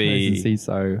going to be.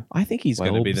 so. I think he's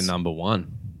going to be the Welbs. number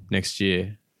 1 next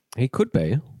year. He could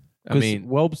be. I mean,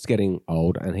 Welb's getting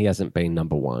old and he hasn't been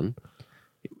number one.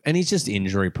 and he's just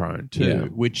injury prone too, Yeah.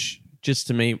 which just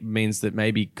to me means that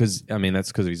maybe that's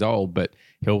because he's old, but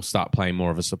he'll start playing more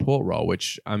of a support role,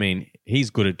 which I mean he's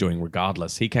good at doing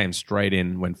regardless. He came straight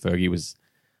in when Fergie was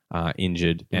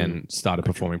injured and started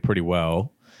performing pretty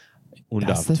well.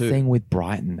 That's the thing with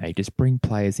Brighton. They just bring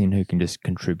players in who can just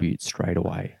contribute straight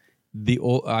away.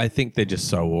 I think they're just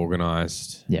so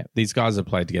organized. Yeah. These guys have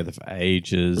played together for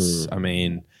ages. I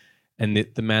mean, and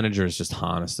the manager has just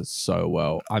harnessed it so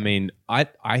well. I mean,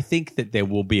 I think that there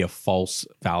will be a false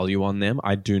value on them.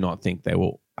 I do not think they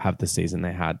will have the season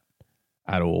they had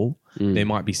at all. There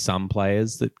might be some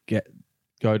players that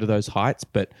go to those heights,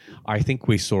 but I think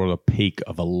we saw the peak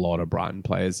of a lot of Brighton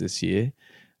players this year.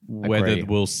 Whether Agree.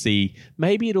 we'll see,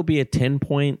 maybe it'll be a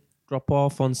 10-point drop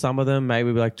off on some of them,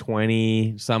 maybe like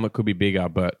 20. Some it could be bigger,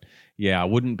 but yeah, I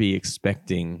wouldn't be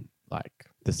expecting like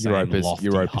the same lofty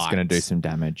Europa's going to do heights. some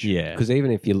damage. Yeah, Because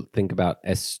even if you think about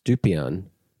Estupian,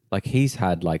 like he's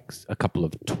had like a couple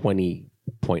of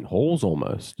 20-point hauls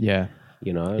almost. Yeah.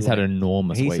 You know, He's had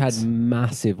enormous He's weeks. had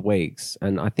massive weeks,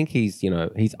 and I think he's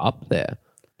up there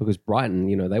because Brighton,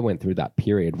 they went through that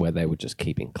period where they were just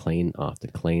keeping clean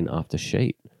after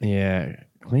sheet. yeah,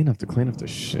 clean after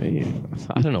sheet.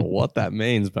 I don't know what that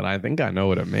means, but I think I know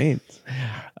what it means.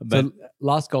 But So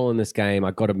last goal in this game, I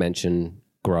got to mention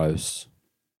Gross.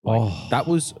 That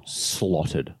was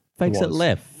slotted. fakes it was.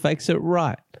 left, fakes it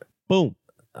right, boom.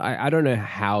 I don't know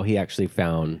how he actually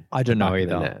found. I don't know back of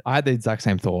the either. net. I had the exact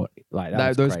same thought. Like that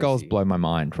was Those goals crazy. blow my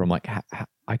mind. From like,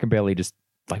 I can barely just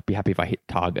like be happy if I hit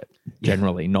target.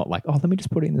 Generally, not like, oh, let me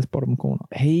just put it in this bottom corner.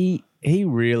 He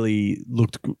really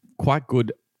looked quite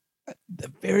good at the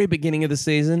very beginning of the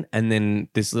season, and then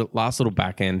this last little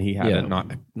back end, he had Yeah. a nice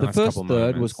The first couple third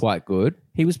moments. was quite good.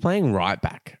 He was playing right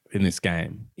back in this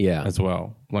game Yeah. as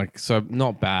well, like so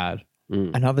not bad.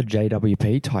 Another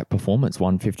JWP type performance.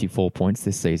 154 points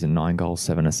this season. 9 goals,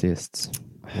 7 assists.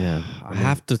 Yeah. I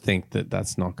have to think that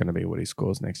that's not going to be what he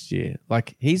scores next year.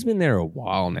 Like he's been there a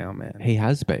while now, man. He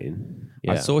has been.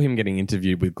 Yeah. I saw him getting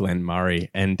interviewed with Glenn Murray,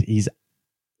 and he's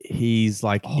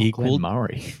like Glenn equal.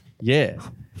 Murray. Yeah.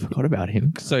 Forgot about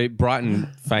him. So Brighton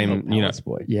fame,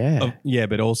 Yeah. yeah,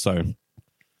 but also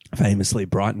famously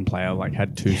Brighton player like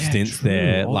had 2 stints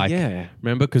there. Oh, like yeah.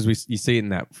 remember because you see it in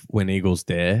that when Eagles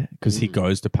there because he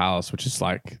goes to Palace, which is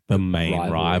like the main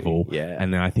rivalry, rival. yeah.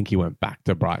 And then I think he went back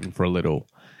to Brighton for a little.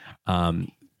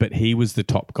 But he was the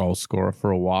top goal scorer for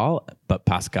a while, but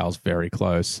Pascal's very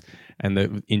close. and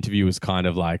the interview was kind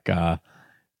of like,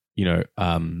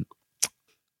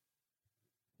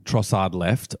 Trossard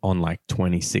left on like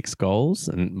 26 goals,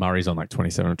 and Murray's on like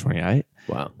 27 or 28.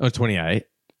 Wow. Oh, 28.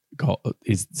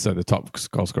 Is so the top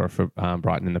goal scorer for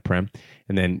Brighton in the Prem,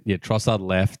 and then Trossard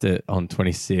left it on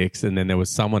 26, and then there was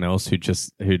someone else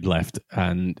who'd left,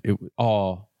 and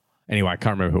anyway, I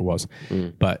can't remember who it was,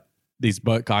 but these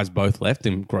guys both left,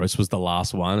 and Gross was the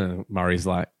last one, and Murray's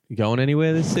like, "You going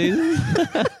anywhere this season?"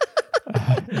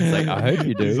 It's like, I hope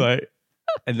you do. He's like,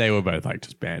 and they were both like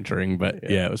just bantering, but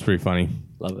yeah, it was pretty funny.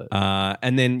 Love it.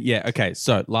 And then okay,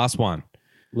 so last one,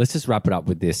 Let's just wrap it up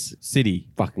with this City.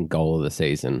 fucking goal of the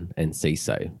season and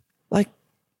Cisse. Like,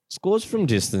 scores from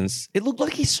distance. It looked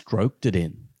like he stroked it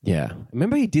in. Yeah.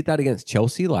 Remember he did that against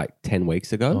Chelsea like 10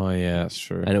 weeks ago? Oh, yeah, that's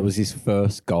true. And it was his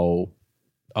first goal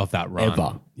Of that run.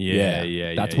 ever.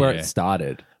 Yeah. That's where it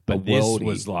started. But A this worldie.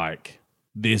 was like,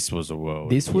 this was a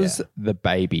world. This was the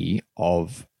baby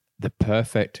of the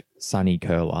perfect Sonny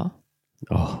Curler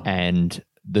Oh. and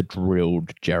the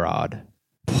drilled Gerrard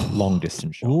long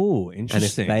distance shot. Oh, And if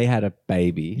interesting. they had a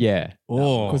baby. Yeah.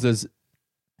 Oh. Because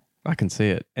I can see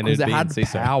it. And it it'd be in had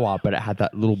Cisse. power, but it had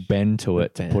that little bend to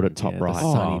it to put it top yeah, the right.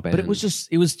 sunny But it was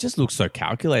just looked so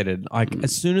calculated. Like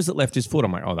as soon as it left his foot,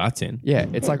 I'm like, oh, that's in. Yeah,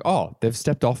 it's like, oh, they've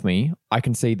stepped off me. I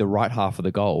can see the right half of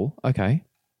the goal. Okay.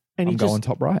 And I'm he going just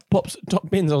top right. pops top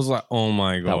bins. I was like, oh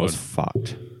my God. That was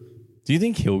fucked. Do you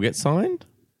think he'll get signed?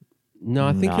 No,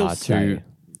 I think he'll Nah, stay.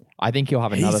 I think he'll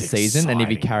have another He's season, and if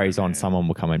he exciting, carries on, man. someone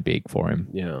will come in big for him.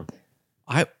 Yeah.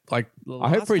 I I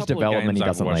hope for his development he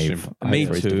doesn't leave. I hope Me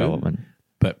for his too. development.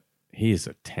 But he is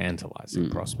a tantalizing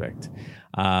prospect.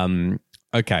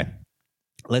 Okay.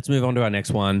 Let's move on to our next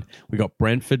one. We got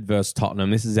Brentford versus Tottenham.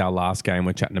 This is our last game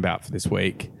we're chatting about for this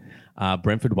week.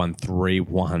 Brentford won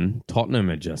 3-1. Tottenham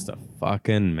are just a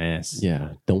fucking mess. Yeah.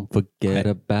 Don't forget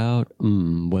about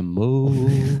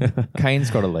Wembo.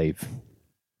 Kane's got to leave.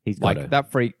 He's got Like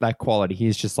that quality,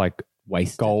 he's just like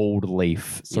wasted. gold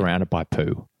leaf surrounded by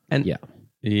poo. And Yeah.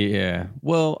 yeah.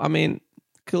 Well, I mean,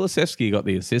 Kulusevski got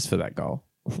the assist for that goal.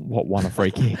 What won a free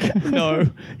kick? No,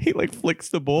 he like flicks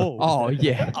the ball. Oh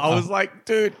yeah, I was like,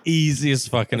 dude, easiest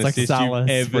fucking it's like assist Salah's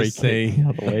you've ever free kick seen. the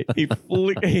other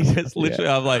week. He just literally,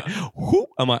 I'm like, whoop.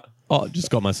 I'm like, oh,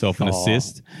 just got myself an Oh.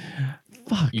 assist.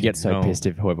 Fuck. You get so pissed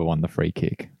if whoever won the free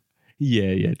kick.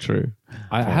 Yeah, true.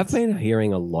 I have been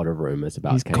hearing a lot of rumors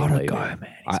about He's Kane gotta leaving. go, man.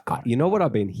 He's gotta you know what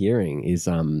I've been hearing is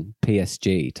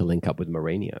PSG to link up with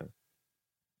Mourinho.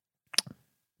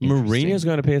 Mourinho's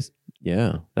going to PS.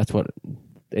 Yeah, that's what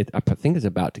I think is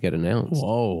about to get announced.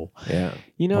 Whoa. Yeah,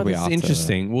 You know, Probably that's after-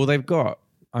 interesting. Well, they've got,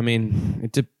 I mean,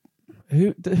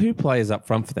 who plays up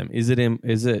front for them? Is it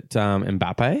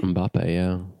Mbappe? Mbappe.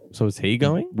 Yeah. So is he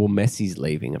going? Well, Messi's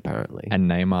leaving apparently, And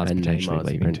Neymar's potentially Neymar's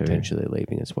leaving too. potentially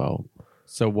leaving as well.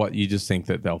 So what, you just think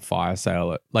that they'll fire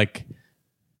sale it? Like,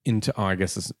 I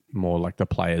guess it's more like the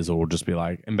players will just be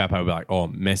like, Mbappe will be like, oh,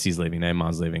 Messi's leaving,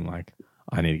 Neymar's leaving. Like,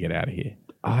 I need to get out of here.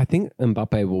 I think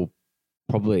Mbappe will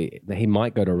he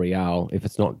might go to Real. If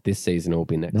it's not this season, it will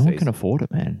be next No season. one can afford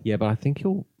it, man. Yeah, but I think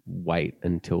he'll wait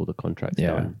until the contract's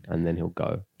Yeah. done and then he'll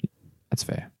go. That's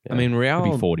fair. I mean, He'll be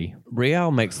Real 40.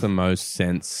 makes the most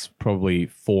sense probably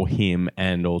for him,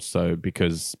 and also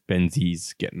because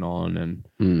Benzi's getting on,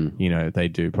 and you know they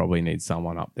do probably need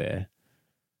someone up there.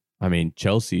 I mean,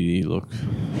 Chelsea, look,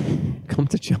 Come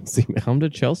to Chelsea, man. come to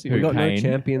Chelsea. We got no Kane?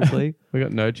 Champions League. We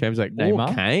got no champs. Like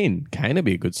Neymar? Kane would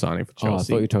be a good signing for Oh, I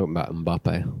Chelsea. thought you were talking about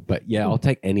Mbappe. But yeah, I'll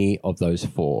take any of those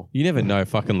four. You never know.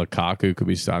 Fucking Lukaku could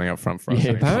be starting up front for us.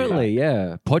 Yeah, next year. Apparently,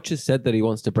 yeah. Poch has said that he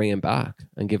wants to bring him back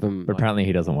and give him. But apparently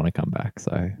he doesn't want to come back,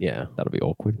 so yeah. that'll be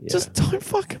awkward. Just don't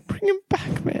fucking bring him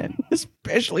back, man.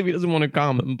 Especially if he doesn't want to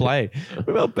come and play.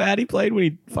 Remember how bad he played when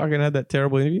he fucking had that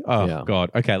terrible interview? Oh, Yeah.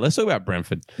 God. Okay, let's talk about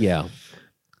Brentford. Yeah.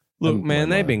 Look, And man, Mbeumo.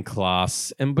 they've been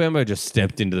class. And Mbeumo just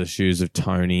stepped into the shoes of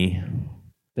Tony.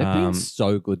 They've been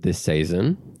so good this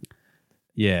season.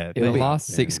 Yeah. In the last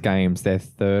 6 games, they're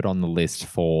third on the list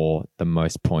for the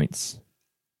most points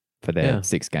for their Yeah.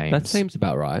 6 games. That seems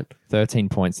about right. 13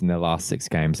 points in their last 6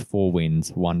 games, 4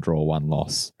 wins, 1 draw, 1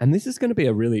 loss. And this is going to be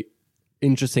a really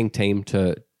interesting team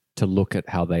to look at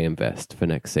how they invest for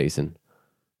next season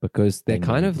because they're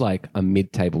kind of like a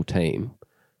mid-table team.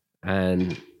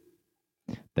 And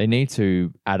They need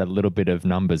to add a little bit of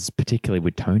numbers, particularly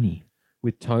with Tony.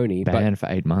 with Tony, Banned for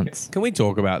 8 months. Can we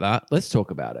talk about that? let's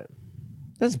talk about it.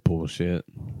 That's bullshit.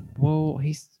 Well,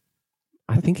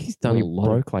 I think he's done He a lot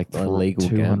broke of like illegal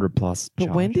 200 plus. But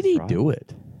when did he do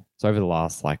it? It's over the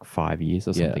last like 5 years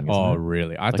or Yeah. something. Oh, Isn't it?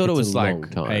 really? I Like, thought it it's was a long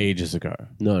like time. ages ago.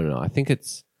 No. I think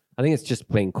it's just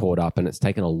been caught up, and it's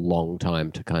taken a long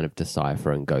time to kind of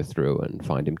decipher and go through and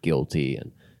find him guilty.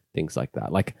 And things like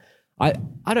that. Like, I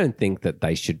don't think that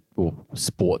they should, or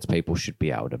sports people should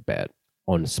be able to bet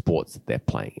on sports that they're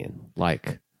playing in.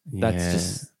 Like, that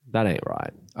ain't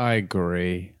right. I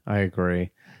agree.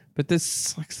 But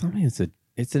there's like something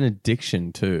it's an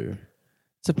addiction too.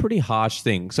 It's a pretty harsh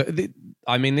thing. So,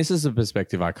 this is a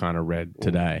perspective I kind of read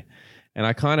today, and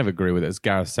I kind of agree with it. As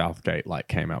Gareth Southgate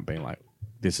came out being like,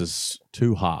 this is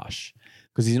too harsh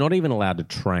because he's not even allowed to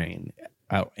train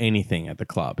anything at the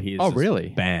club. He is just really?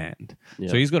 banned. Yeah.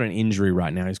 So he's got an injury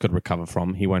right now. He's got to recover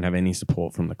from. He won't have any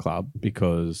support from the club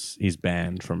because he's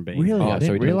banned from being. Really? I So didn't he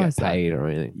didn't realize get that. paid or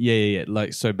anything. Yeah.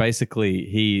 Like, so basically,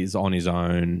 he's on his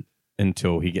own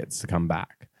until he gets to come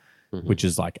back, which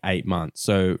is like 8 months.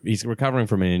 So he's recovering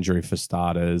from an injury for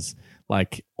starters.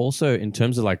 Like, also in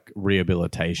terms of like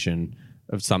rehabilitation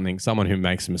of someone who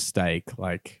makes a mistake,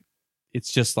 like,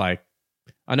 it's just like,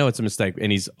 I know it's a mistake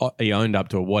and he owned up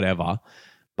to it, whatever,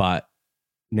 but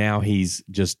now he's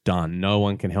just done. No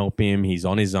one can help him. He's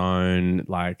on his own.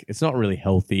 Like, it's not really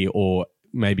healthy or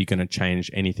maybe going to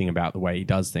change anything about the way he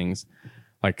does things.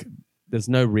 Like, there's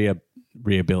no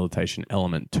rehabilitation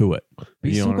element to it. But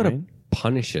you know still what got I to mean?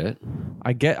 punish it.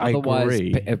 I Otherwise,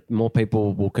 agree. more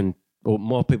people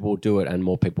will do it, and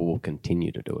more people will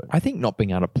continue to do it. I think not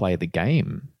being able to play the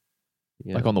game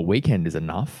Yeah. like on the weekend is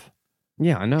enough.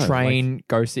 Yeah, I know. Train,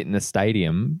 go sit in the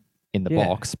stadium in the Yeah.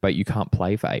 box, but you can't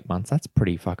play for 8 months. That's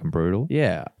pretty fucking brutal.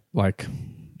 Yeah. Like,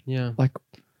 Yeah. Like,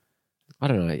 I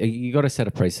don't know. You got to set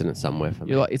a precedent somewhere for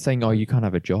me. you're like, it's saying, oh, you can't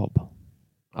have a job.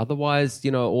 Otherwise,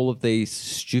 all of these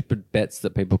stupid bets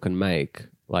that people can make,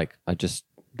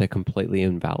 they're completely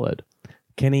invalid.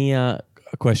 can he, a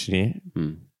question here.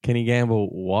 Hmm. Can he gamble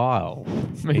while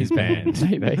he's banned?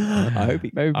 Maybe. I hope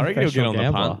he, Maybe I reckon he'll get on the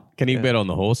professional punt. Can he bet on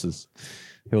the horses?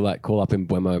 He'll call up in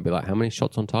Buemo and be like, "How many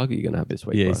shots on target are you going to have this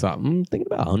week?" Yeah, bro?" he's like, thinking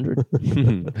about 100.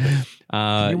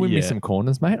 Can you win me some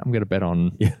corners, mate? I'm going to bet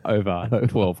on over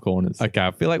 12 corners. Okay,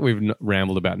 I feel like we've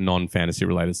rambled about non-fantasy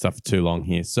related stuff for too long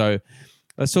here. So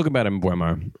let's talk about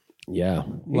Mbeumo. Yeah.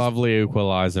 Lovely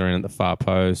equalizer in at the far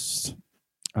post.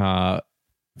 Another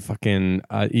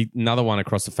one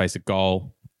across the face of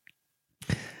goal.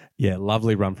 Yeah,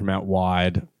 lovely run from out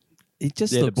wide. It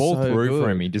just The looked ball so through good. for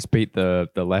him. He just beat the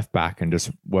left back and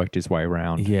just worked his way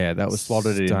around. Yeah, that was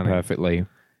Slotted it in stunning. perfectly.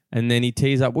 And then he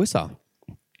tees up Wissa.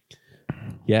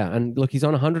 Yeah, and look, he's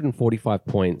on 145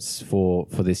 points for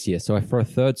this year. So for a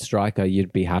third striker,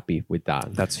 you'd be happy with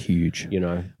that. That's huge.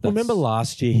 Remember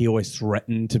last year he always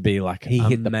threatened to be like He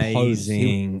hit the post.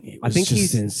 amazing. I think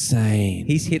he's insane.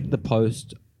 He's hit the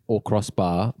post or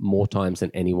crossbar more times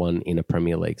than anyone in a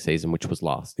Premier League season, which was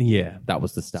last. Yeah. That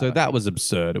was the stat. So that was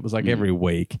absurd. It was like every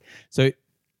week. So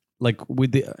like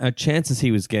with the chances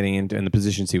he was getting into and the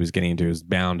positions he was getting into, he was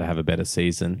bound to have a better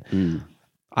season.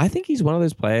 I think he's one of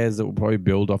those players that will probably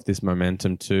build off this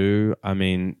momentum too. I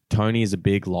mean, Tony is a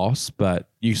big loss, but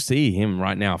you see him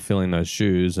right now filling those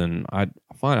shoes, and I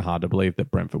find it hard to believe that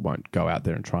Brentford won't go out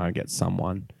there and try and get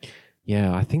someone.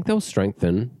 Yeah, I think they'll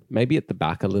strengthen maybe at the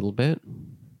back a little bit,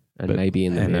 and maybe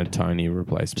in the and a mid. Tony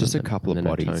replacement. Just a couple of And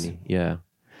then a bodies. Tony. Yeah.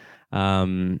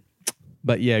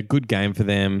 But yeah, good game for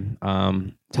them.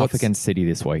 Tough against City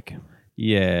this week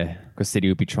Yeah. because City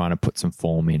will be trying to put some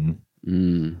form in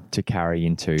to carry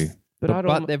into.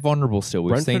 But they're vulnerable still.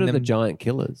 We've Brentford seen are them. the giant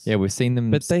killers. Yeah, we've seen them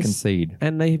But they concede.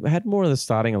 And they had more of the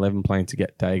starting 11 playing to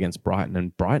get day against Brighton,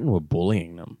 and Brighton were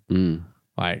bullying them.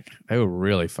 Like, they were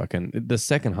really fucking... The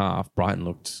second half, Brighton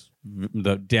looked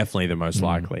definitely the most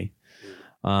likely.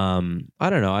 I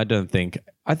don't know.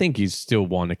 I think you still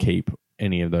want to keep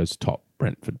any of those top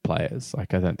Brentford players.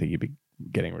 Like, I don't think you'd be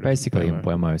getting rid Basically, of Mbeumo.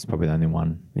 Mbeumo is probably the only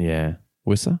one. Yeah.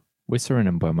 Wissa? Wissa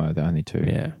and Mbeumo are the only two.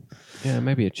 Yeah. Yeah,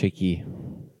 maybe a cheeky.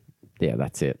 Yeah,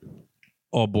 that's it.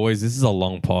 Oh, boys, this is a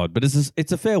long pod, but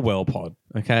it's a farewell pod,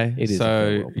 okay? It is a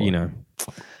So, farewell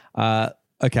pod.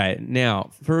 Okay, now,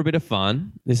 for a bit of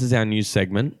fun, this is our news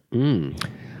segment. We're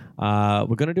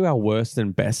going to do our worst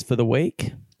and best for the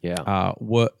week. Yeah.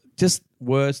 Just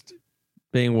worst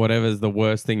being whatever's the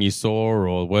worst thing you saw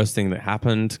or worst thing that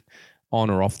happened on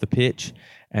or off the pitch.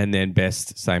 And then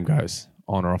best, same goes.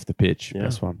 On or off the pitch. Yeah.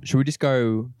 Best one. Should we just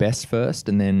go best first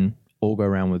and then all go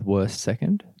around with worst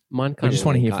second? Mine I kind just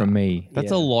want to hear from me.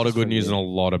 That's Yeah, a lot of just good from news you. and a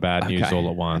lot of bad news Okay. all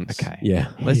at once. Okay.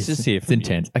 Yeah. Let's just hear It's from you.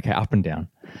 intense. Okay, up and down.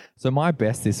 So my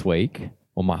best this week,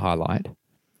 or my highlight,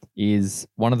 is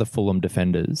one of the Fulham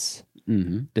defenders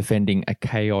defending a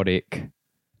chaotic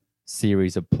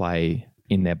series of play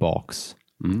in their box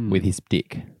with his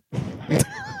dick.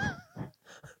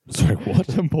 Sorry, what?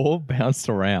 The ball bounced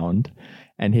around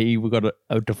and we got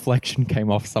a deflection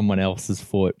came off someone else's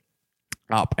foot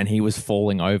up and he was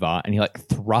falling over and he like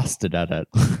thrusted at it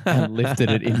and lifted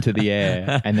it into the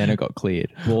air and then it got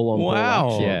cleared. Ball on ball Wow.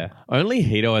 action. Yeah. Only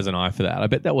Hito has an eye for that. I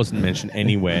bet that wasn't mentioned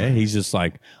anywhere. He's just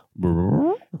like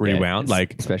rewound, it's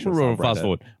like special fast subreddit.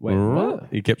 forward. Wait, what?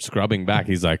 He kept scrubbing back.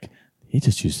 He's like, he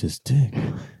just used his dick.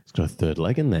 He's got a third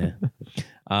leg in there.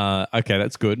 Okay,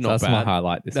 that's good. Not That's bad. my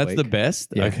highlight this That's week. the best.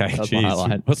 Yeah, okay, that's my jeez.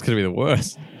 highlight. What's going to be the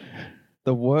worst?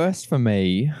 The worst for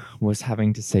me was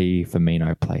having to see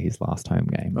Firmino play his last home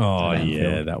game. Oh at yeah,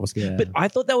 Anfield. that was. Yeah. But I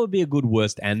thought that would be a good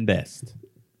worst and best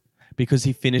because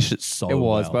he finished it so. It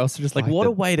was, well. but I also just like like what the-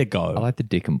 a way to go. I like the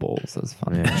dick and balls. That was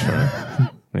fun.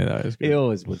 Yeah, that was He good.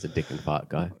 always was a dick and fart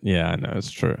guy. Yeah, I know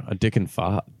it's true. A dick and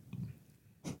fart.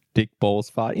 Dick, balls,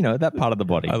 fart. You know, that part of the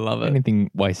body. I love it. Anything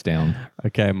waist down.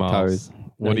 Okay, Miles. Toes.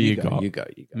 What No, do you go, got? You go.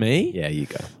 Me? Yeah, you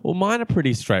go. Well, mine are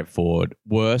pretty straightforward.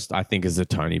 Worst, I think, is the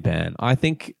Tony ban. I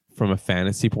think from a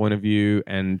fantasy point of view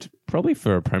and probably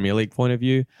for a Premier League point of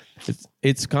view,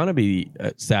 it's going to be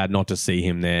sad not to see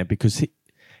him there because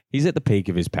he's at the peak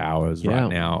of his powers Yeah, right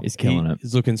now. he's killing it.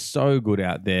 He's looking so good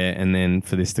out there. And then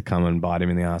for this to come and bite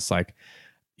him in the ass, like,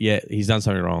 yeah, he's done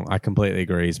something wrong. I completely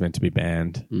agree. He's meant to be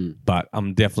banned. But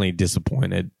I'm definitely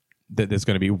disappointed that there's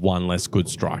going to be one less good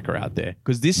striker out there.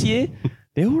 Because this year,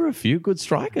 there were a few good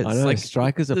strikers. I know,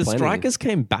 strikers are the plenty. strikers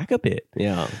came back a bit.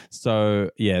 Yeah. So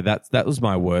yeah, that was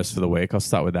my worst for the week. I'll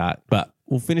start with that. But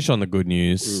we'll finish on the good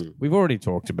news. We've already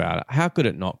talked about it. How could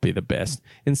it not be the best?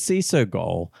 And Ciso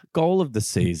goal of the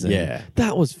season. Yeah.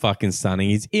 That was fucking stunning.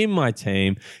 He's in my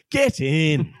team. Get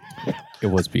in. It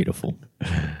was beautiful.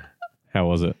 How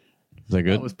was it? Was that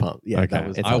good? That was pumped. Yeah, okay. that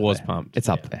was. I up was there. pumped. It's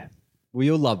up there. Well,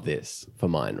 you'll love this for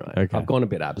mine, right? Okay. I've gone a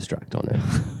bit abstract on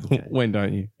it. When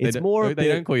don't you? It's they don't- more a They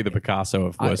bit- don't call you the Picasso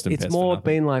of worst and It's best. more for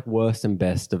nothing. been like worst and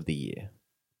best of the year.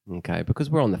 Okay, because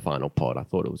we're on the final pod, I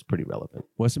thought it was pretty relevant.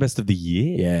 worst and best of the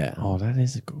year. Yeah. Oh, that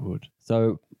is good.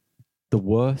 So the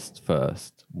worst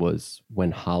first was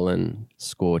when Haaland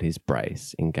scored his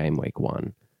brace in game week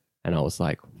 1. And I was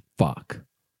like, fuck,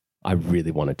 I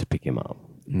really wanted to pick him up.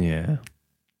 Yeah.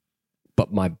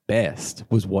 But my best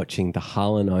was watching the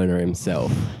Haaland owner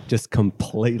himself just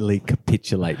completely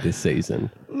capitulate this season.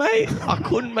 Mate, I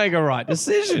couldn't make a right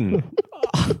decision.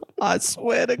 I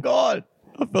swear to God.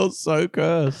 I felt so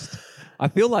cursed. I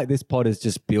feel like this pod is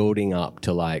just building up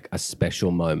to like a special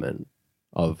moment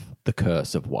of the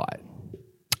curse of White.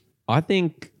 I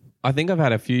think I've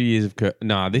had a few years of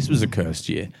this was a cursed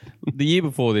year. The year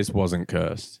before this wasn't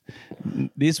cursed.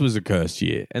 This was a cursed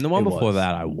year, and the one It before was.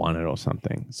 that I won it or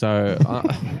something. So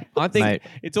I think Mate.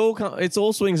 it's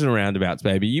all swings and roundabouts,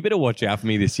 baby. You better watch out for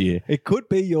me this year It could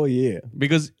be your year.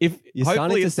 because if You're hopefully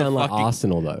starting to it's the sound like fucking-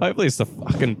 Arsenal, though. Hopefully it's the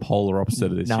fucking polar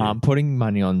opposite of this Nah, year. I'm putting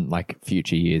money on like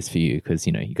future years for you because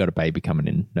you know you got a baby coming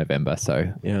in November,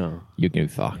 so Yeah. you're gonna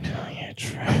be fucked. Yeah,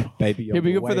 true. Baby, He'll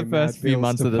be good for the first few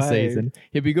months of the season.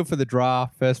 He'll be good for the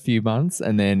draft first few months,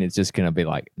 and then it's just gonna be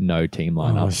like no team Oh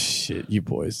lineup. shit, you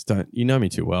boys don't. You know me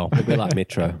too well. It'll be like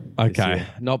Mitro. this Okay, year.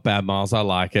 not bad, Miles. I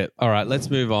like it. All right, let's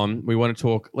move on. Let's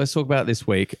talk about this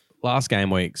week. Last game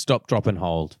week. Stop, drop, and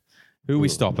hold. Who are we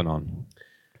stopping on?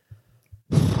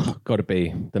 Got to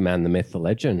be the man, the myth, the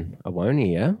legend,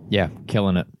 Awoni, yeah? Yeah,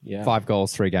 killing it. Yeah. 5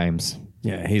 goals, 3 games.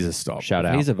 Yeah, he's a stop. Shout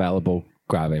If out. he's available,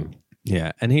 grab him.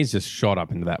 Yeah, and he's just shot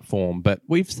up into that form. But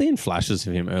we've seen flashes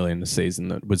of him early in the season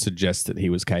that would suggest that he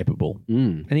was capable.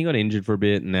 And he got injured for a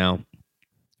bit, and now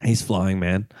he's flying,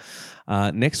 man.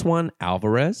 Next one,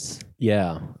 Alvarez.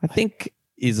 Yeah. I think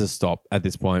is a stop at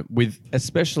this point,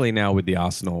 especially now with the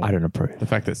Arsenal. I don't approve. The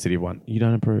fact that City won. You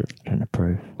don't approve. I don't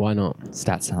approve. Why not?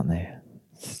 Stats aren't there.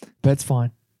 But it's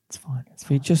fine. It's fine. It's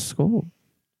fine. He just scored.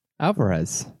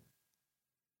 Alvarez.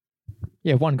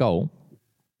 Yeah, 1 goal.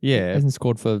 Yeah, Hasn't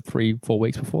scored for 3-4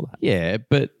 weeks before that. yeah,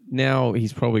 but now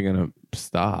he's probably going to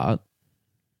start.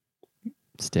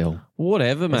 Still.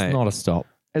 Whatever, mate. It's not a stop.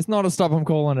 It's not a stop. I'm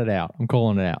calling it out. I'm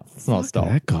calling it out. It's not a stop.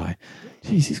 That guy.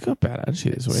 Jeez, he's got bad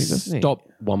attitude this week, doesn't he? Stop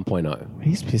 1.0.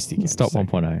 He's pissed again. Stop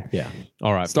 1.0. Yeah.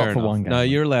 All right, Stop fair for enough. one game. No,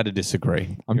 you're allowed to disagree. I'm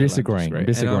You're allowed to disagreeing. I'm And I'm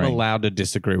disagreeing. allowed to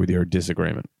disagree with your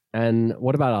disagreement. And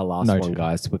what about our last Noted. one,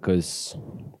 guys? Because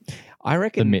I The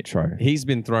reckon Metro. he's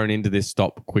been thrown into this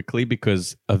stop quickly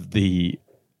because of the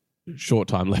short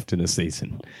time left in the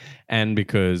season and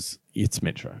because it's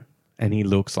Metro and he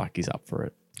looks like he's up for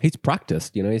it. he's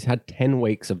practiced, he's had 10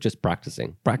 weeks of just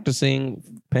practicing.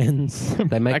 Practicing pens.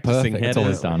 They make Practicing perfect. That's all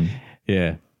headers. he's done.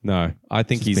 Yeah. No, I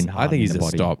think Just he's been I think he's hardening a the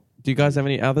body. stop. Do you guys have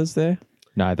any others there?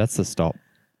 No, that's the stop.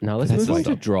 Now let's That's move on like-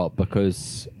 to drop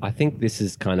because I think this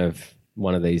is kind of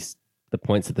one of the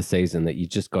points of the season that you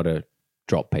just got to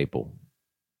drop people.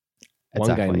 One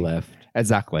Exactly. game left.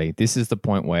 Exactly. This is the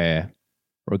point where,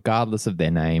 regardless of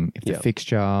their name, if Yeah. the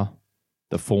fixture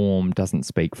the form doesn't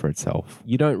speak for itself.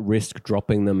 You don't risk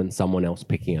dropping them and someone else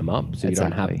picking them up. So you don't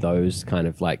Exactly. have those kind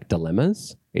of like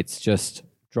dilemmas. It's just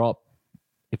drop.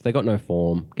 If they got no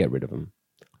form, get rid of them.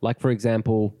 Like, for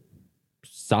example,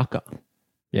 Saka.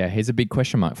 Yeah, he's a big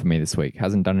question mark for me this week.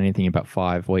 Hasn't done anything in about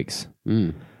 5 weeks.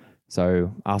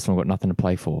 So Arsenal got nothing to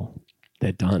play for.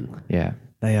 They're done. Yeah.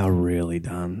 They are really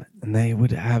done. And they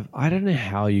would have, I don't know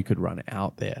how you could run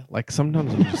out there. Like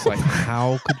sometimes I'm just like,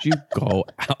 how could you go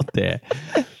out there?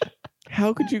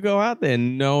 How could you go out there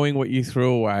knowing what you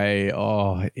threw away?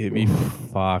 Oh, it'd be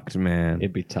fucked, man.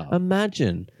 It'd be tough.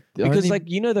 Imagine. The Because only- like,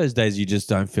 you know those days you just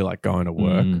don't feel like going to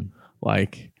work?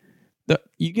 Like,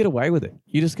 you get away with it.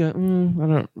 You just go, I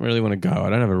don't really want to go. I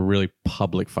don't have a really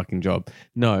public fucking job.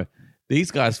 No.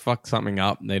 These guys fuck something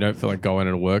up and they don't feel like going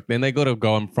to work. Then they got to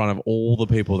go in front of all the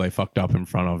people they fucked up in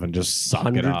front of and just suck it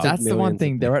Hundreds up. of That's the one millions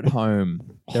thing. of They're at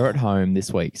home. They're at home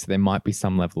this week. So there might be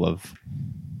some level of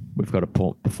we've got to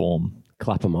perform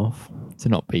Clap them off. to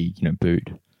not be,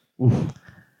 booed.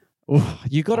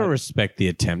 You got to respect the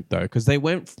attempt though, because they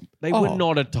were Oh.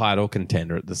 not a title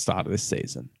contender at the start of this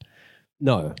season.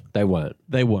 No, they weren't.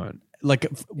 They weren't. Like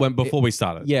before we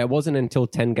started. Yeah, it wasn't until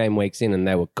 10 game weeks in and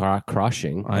they were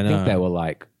crushing. I I know. think they were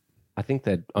like, I think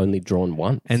they'd only drawn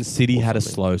once. And City or had a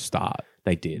something. slow start.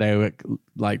 They did. They were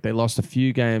like they lost a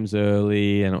few games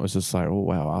early, and it was just like, oh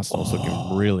wow, Arsenal's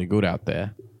looking really good out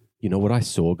there. You know what I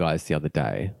saw, guys, the other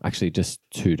day? Actually, just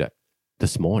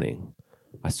this morning.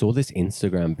 I saw this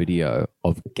Instagram video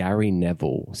of Gary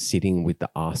Neville sitting with the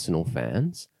Arsenal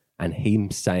fans and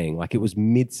him saying, like, it was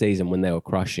mid-season when they were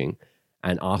crushing,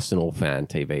 and Arsenal fan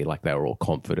TV, like, they were all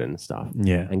confident and stuff.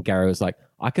 Yeah. And Gary was like,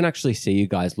 I can actually see you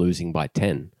guys losing by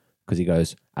 10. Because he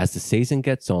goes, as the season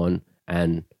gets on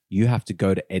and you have to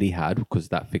go to Etihad, because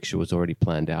that fixture was already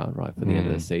planned out, right, for the end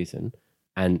of the season,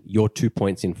 and you're 2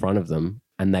 points in front of them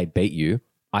and they beat you,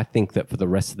 I think that for the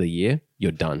rest of the year,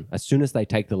 you're done. As soon as they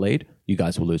take the lead, you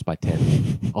guys will lose by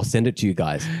 10. I'll send it to you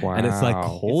guys. And it's like, Wow.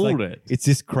 Hold it. It's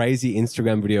this crazy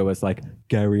Instagram video where it's like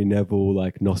Gary Neville,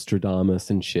 like Nostradamus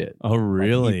and shit. Oh, Like,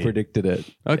 really? he predicted it.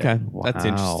 Okay, Yeah. that's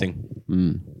Wow.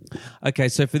 interesting. Okay,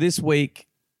 so for this week,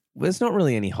 there's not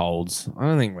really any holds. I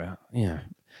don't think we're Yeah.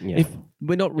 If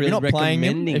we're not If really you're not playing them,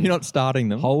 recommending, if you're not starting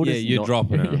them, Hold yeah, is you're not-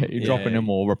 dropping them. yeah, you're dropping them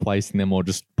or replacing them or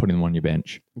just putting them on your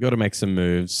bench. Got to make some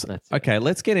moves. That's it. Okay,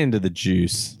 let's get into the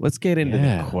juice. Let's get into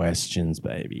Yeah. the questions,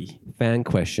 baby. Fan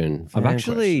question. Fan I've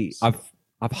actually questions.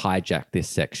 I've hijacked this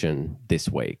section this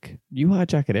week, You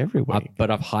hijack it every week.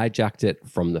 but I've hijacked it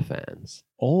from the fans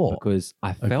Oh, because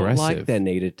I felt like aggressive. there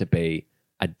needed to be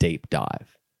a deep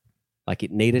dive, like it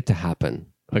needed to happen.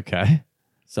 okay.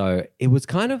 So it was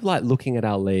kind of like looking at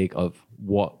our league of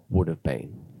what would have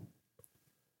been,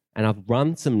 and I've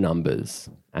run some numbers,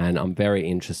 and I'm very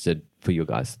interested for your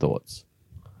guys' thoughts.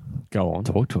 Go on.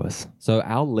 Talk to us. So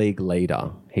our league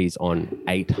leader, he's on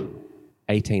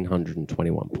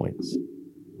 1,821 points.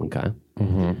 Okay.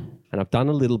 And I've done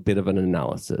a little bit of an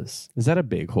analysis. Is that a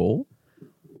big haul?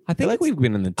 I I feel like it's- we've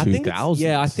been in the I think 2000s.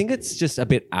 it's- yeah, I think it's just a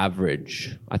bit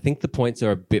average. I think the points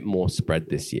are a bit more spread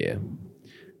this year.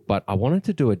 But I wanted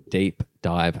to do a deep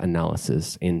dive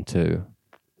analysis into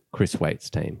Chris Waite's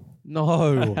team.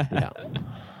 No. Yeah.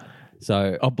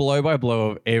 So, A blow by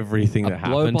blow of everything that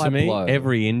blow happened by to me, blow.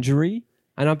 every injury.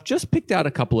 and I've just picked out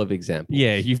a couple of examples.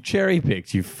 Yeah, you've cherry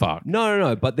picked. You fuck.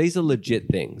 No, but these are legit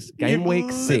things. Game You've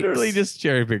week 6. literally just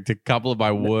cherry picked a couple of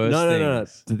my worst No.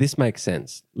 things. This makes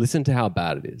sense. Listen to how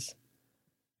bad it is.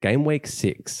 Game week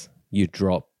 6, you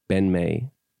drop Ben Mee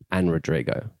and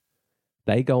Rodrigo.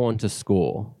 They go on to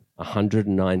score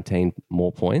 119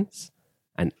 more points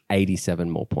and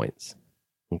 87 more points.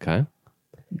 Okay.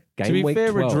 Game To be week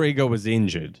fair, 12, Rodrigo was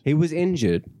injured. he was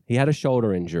injured. He had a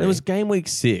shoulder injury. It was game week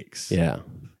 6. yeah.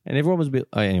 And everyone was a bit.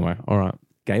 Oh, anyway, all right.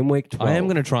 Game week 12. I am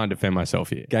going to try and defend myself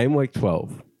here. Game week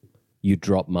 12, you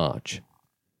drop March.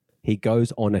 He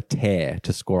goes on a tear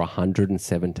to score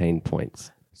 117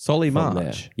 points. Solly from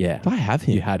March. there. Yeah. Do I have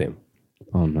him? You had him.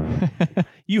 Oh, no.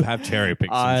 You have cherry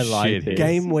picked some I like shit here. it.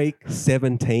 Game week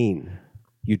 17,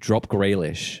 you drop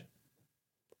Grealish.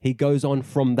 He goes on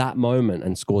from that moment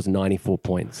and scores 94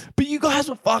 points. But you guys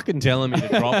were fucking telling me to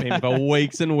drop him for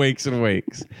weeks and weeks and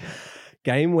weeks.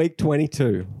 Game week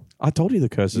 22, I told you the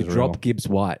curse you is drop real. Gibbs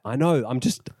White. I know.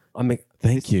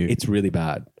 Thank you. It's really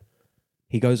bad.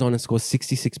 He goes on and scores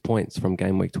 66 points from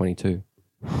game week 22.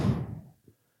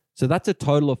 So that's a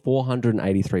total of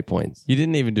 483 points. You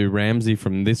didn't even do Ramsey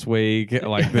from this week.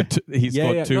 Like he's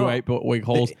Yeah, got two no. 8-week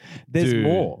hauls. There's Dude,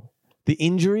 more. The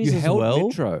injuries You as held well.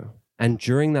 Mitro. And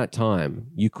during that time,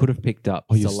 you could have picked up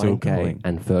Oh, you're still Solanke going.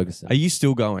 and Ferguson. Are you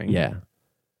still going? Yeah.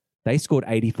 They scored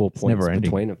 84 points never ending.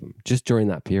 between of them just during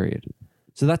that period.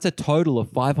 So that's a total of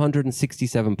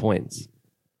 567 points.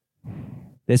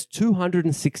 There's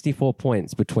 264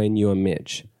 points between you and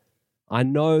Mitch. I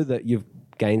know that you've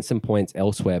gained some points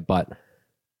elsewhere, but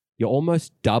you're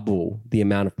almost double the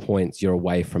amount of points you're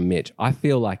away from Mitch. I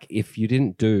feel like if you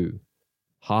didn't do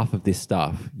half of this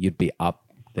stuff, you'd be up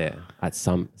there at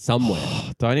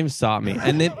somewhere. Don't even start me.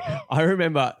 And then I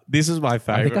remember this is my I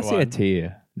favorite think I see one. a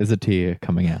tear. There's a tear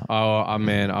coming out. Oh,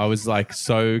 man, I was like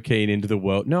so keen into the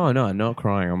world. No, I'm not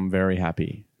crying. I'm very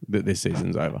happy that this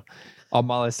season's over. Oh,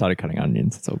 Milo started cutting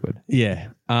onions. It's all good. Yeah.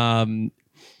 And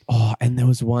there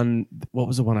was one. What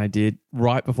was the one I did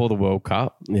right before the World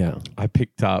Cup? Yeah. I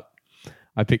picked up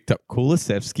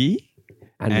Kulusevski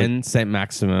and St.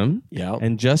 Maximum. Yeah.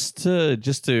 And just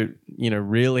to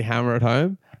really hammer it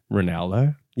home,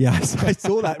 Ronaldo. Yeah, I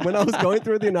saw that when I was going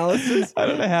through the analysis. I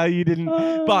don't know how you didn't.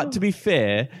 But to be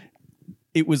fair,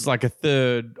 it was like a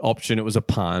third option. It was a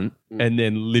punt. And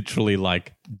then literally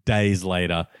like days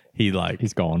later,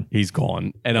 he's gone. He's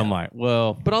gone. And I'm like,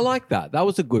 well. But I like that. That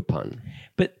was a good pun.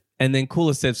 And then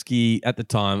Kulusevski at the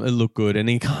time, it looked good. And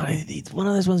it's one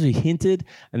of those ones where he hinted.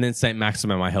 And then St.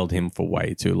 Maximum, I held him for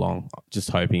way too long,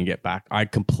 just hoping to get back. I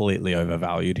completely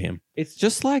overvalued him. It's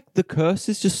just like the curse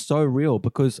is just so real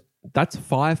because that's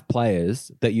 5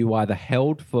 players that you either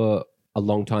held for a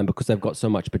long time because they've got so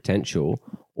much potential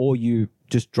or you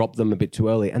just dropped them a bit too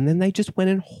early and then they just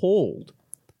went and hauled.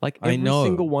 Like every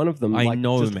single one of them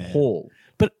just man. hauled.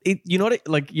 But you're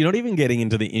not even getting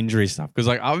into the injury stuff because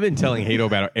like I've been telling Hito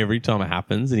about it every time it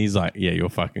happens, and he's like, "Yeah, you're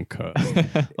fucking cursed."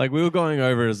 Like we were going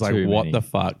over it as like, what the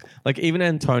fuck? Like even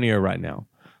Antonio right now,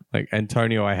 like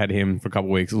Antonio, I had him for a couple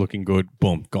of weeks looking good,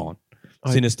 boom, gone.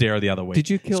 Sinistero the other week. Did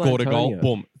you kill Scored Antonio? a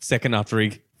goal, boom. Second after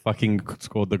he fucking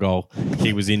scored the goal,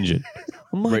 he was injured.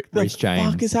 I'm like, the Reece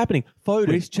James. fuck is happening?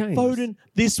 Reece James. Foden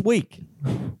this week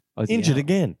Oh, is he injured out?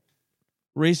 again.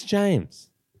 Reece James.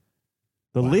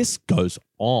 The list goes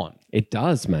on. It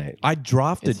does, mate. I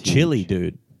drafted It's Chile, huge.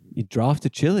 dude. You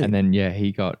drafted Chile. And then,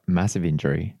 he got massive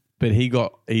injury. But he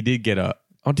did get a.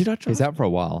 Oh, did I draft? He's out for a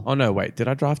while. Oh no, wait, did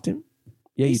I draft him?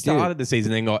 yeah, He you started did. the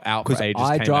season, then got out for Because ages.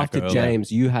 I came drafted back early.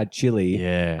 James, you had Chile.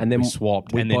 Yeah, And then we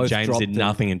swapped, we and then both James dropped did him.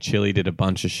 nothing, and Chile did a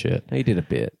bunch of shit. He did a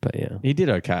bit, but yeah. He did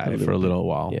okay for a little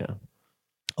while. Yeah.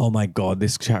 Oh my god,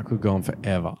 this chat could go on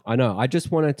forever. I know. I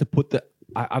just wanted to put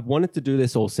I've wanted to do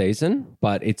this all season,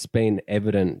 but it's been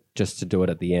evident just to do it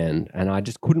at the end. And I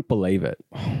just couldn't believe it.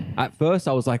 At first,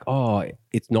 I was like, oh,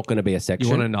 it's not going to be a section.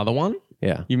 You want another one?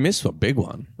 Yeah. You missed a big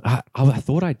one. I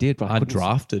thought I did, but I I couldn't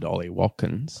drafted Ollie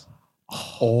Watkins.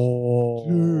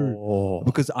 Oh.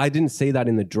 Because I didn't see that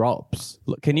in the drops.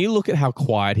 Look, can you look at how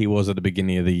quiet he was at the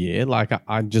beginning of the year? Like,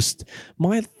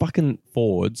 my fucking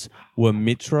forwards were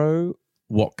Mitro,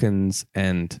 Watkins,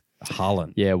 and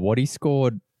Haaland. Yeah, Waddy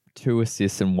scored 2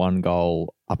 assists and 1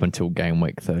 goal up until game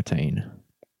week 13.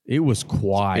 It was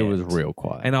quiet. It was real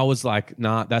quiet. And I was like,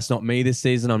 nah, that's not me this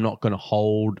season. I'm not going to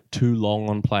hold too long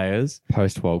on players.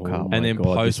 Post World Cup. And then God,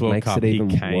 this post World makes Cup, it he even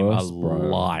came worse, a bro.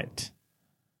 light.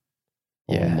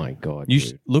 Yeah. Oh my God. You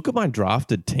dude. look at my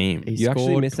drafted team. He You actually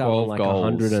scored miss out on 12 like goals.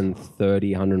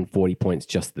 130, 140 points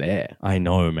just there. I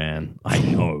know, man. I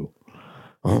know.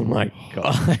 Oh my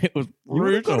God. It was You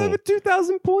would have got brutal. over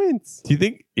 2,000 points. Do you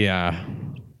think? Yeah.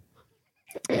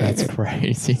 That's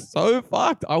crazy. So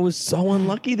fucked. I was so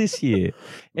unlucky this year.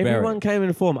 Everyone came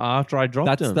in form after I dropped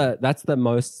That's him. that's the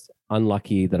most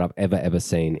unlucky that I've ever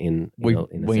seen in We a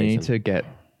need season. to get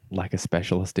like a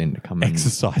specialist in to come and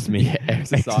Exercise me. Yeah,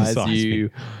 exercise you. me.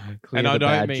 Clear And I the don't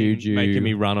bad mean juju. making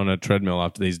me run on a treadmill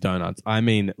after these donuts. I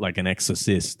mean like an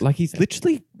exorcist. Like he's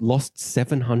literally lost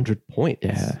 700 points.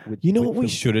 Yeah. You know what we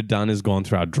should have done is gone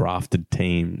through our drafted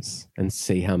teams. and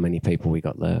see how many people we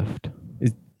got left.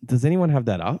 Does anyone have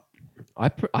that up? I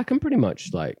can pretty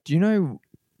much like Do you know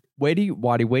where do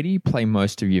you play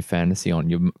most of your fantasy on?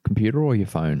 Your computer or your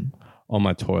phone? On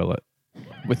my toilet.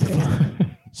 With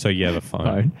the So yeah, the phone.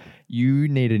 phone. You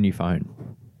need a new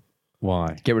phone.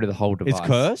 Why? Get rid of the whole device. It's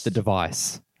cursed? The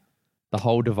device. The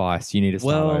whole device. You need to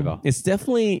start over. It's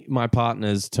definitely my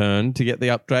partner's turn to get the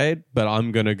upgrade, but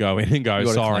I'm going to go in and go, You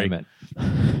gotta sorry, claim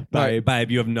it.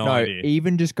 babe, you have no idea.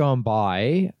 Even just go and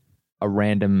buy a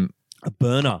random, A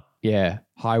burner. Huawei.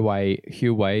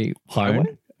 Highway?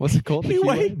 phone. What's it called? The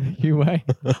Huawei? Huawei.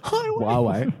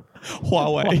 Huawei.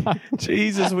 Huawei.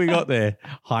 Jesus, we got there.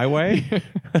 Highway?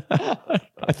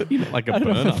 I thought you meant like a I don't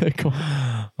know burner. what they're called.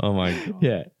 Oh my God.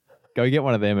 Yeah. Go get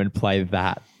one of them and play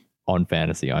that on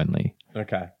fantasy only.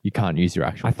 Okay. You can't use your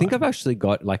actual I think phone. I've actually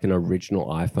got like an original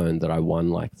iPhone that I won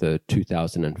like the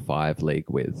 2005 league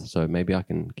with. So maybe I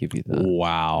can give you that.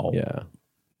 Wow. Yeah.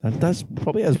 That's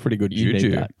probably has pretty good You need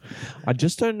juju. that. I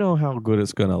just don't know how good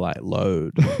it's gonna like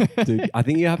load. Dude, I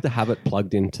think you have to have it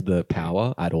plugged into the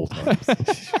power at all times.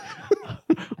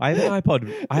 I have an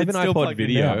iPod. I have It's an still iPod plugged in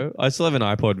video. I still have an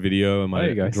iPod video in my There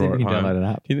you go. See if drawer you at can home. download an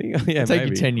app. Do you think? Yeah, It'll take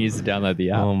maybe. you 10 years to download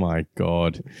the app. Oh my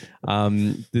god.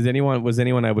 Was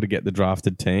anyone able to get the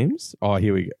drafted teams? Oh,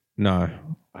 here we go. No.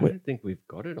 I don't think we've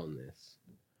got it on this.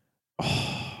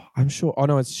 I'm sure. Oh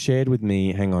no, it's shared with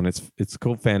me. Hang on. It's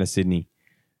called Fan of Sydney.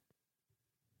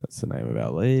 That's the name of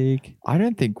our league. I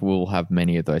don't think we'll have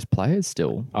many of those players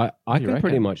still. I You can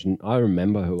pretty reckon? much. I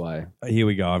remember who I Here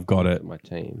we go. I've got it. my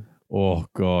team. Oh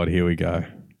god, here we go.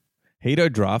 Hito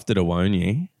drafted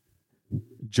Awonyi,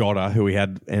 Jota, who we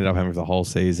ended up having for the whole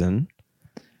season.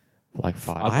 Like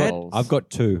 5 goals. I've got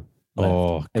 2. left.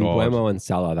 Oh and god, Buemo and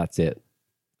Salah. That's it.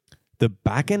 the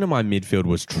back end of my midfield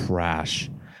was trash.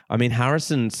 I mean,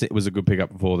 Harrison was a good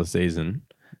pickup before the season.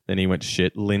 Then he went to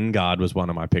shit. Lingard was one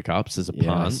of my pickups as a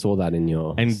Yeah, I punt. saw that in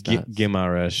your And stats.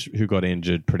 Gimaresh, who got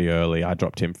injured pretty early. I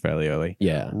dropped him fairly early.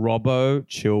 Yeah, Robbo,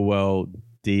 Chilwell,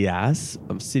 Diaz.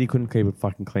 City couldn't keep a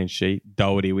fucking clean sheet.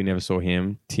 Doherty, we never saw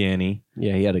him. Tierney.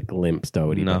 yeah. He had a glimpse,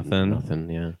 Doherty. but Nothing. Nothing.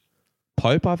 Yeah.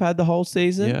 Pope, I've had the whole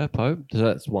season. Yeah, Pope. So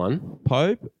that's 1.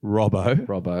 Pope, Robbo.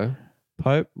 Robbo,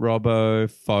 Pope,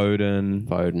 Robbo, Foden,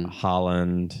 Foden.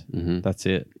 Haaland. Mm-hmm. That's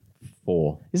it.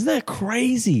 4. Isn't that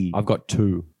crazy? I've got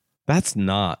 2. That's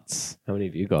nuts. How many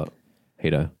have you got,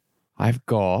 Hito? I've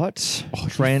got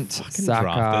Trent,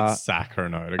 Saka. Saka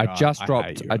and Odegaard.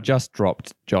 I just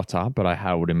dropped Jota, but I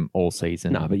held him all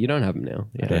season. No, but you don't have him now.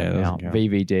 I don't Yeah, it now. doesn't count.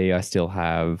 VVD, I still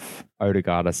have.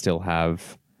 Odegaard, I still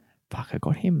have. Fuck, I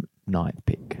got him 9th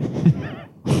pick.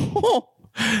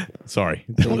 Sorry,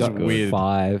 that You was got weird.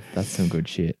 5. That's some good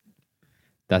shit.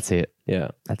 That's it. Yeah,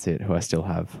 That's it. Who I still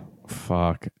have.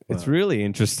 Fuck, it's really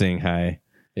interesting. Hey,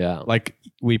 yeah. like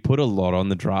we put a lot on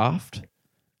the draft,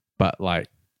 but like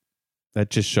that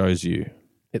just shows you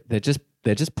They're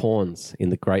just pawns in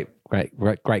the great game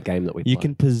that we play. you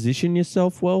can position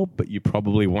yourself well, but you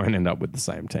probably won't end up with the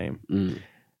same team. Mm.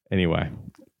 Anyway,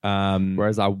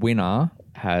 Whereas our winner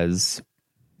has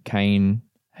Kane,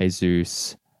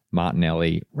 Jesus,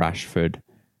 Martinelli, Rashford,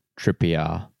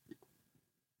 Trippier.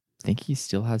 I think he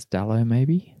still has Dallo,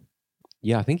 maybe.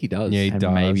 Yeah, I think he does. Yeah, he And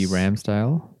does. maybe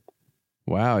Ramsdale.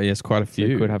 wow, yes, quite a So he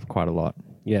few. could have quite a lot.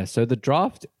 Yeah, so the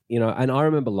draft, and I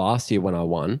remember last year when I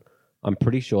won, I'm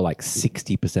pretty sure like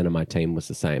 60% of my team was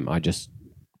the same. I just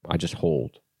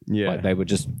hauled. Yeah, Like they were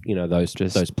just,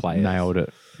 those players. Nailed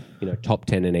it. Top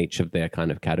 10 in each of their kind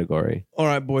of category. All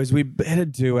right, boys, we better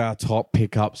do our top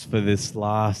pickups for this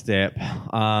last ep.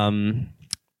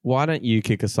 Why don't you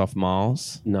kick us off,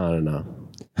 Miles? No.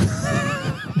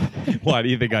 Why do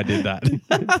you think I did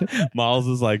that? Miles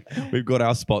is like, we've got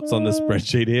our spots on the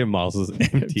spreadsheet here. Miles is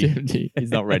empty.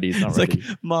 He's not ready. He's not It's ready.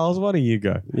 like, Miles, why don't you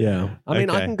go? Yeah. I mean,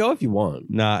 I Okay. can go if you want.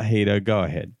 Nah, Hito, go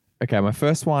ahead. Okay, my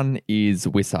first one is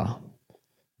Wissa.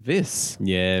 This.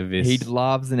 Yeah, Vis. He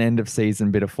loves an end of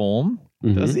season bit of form.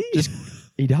 Does he?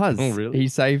 He does. Oh, really? He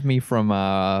saved me from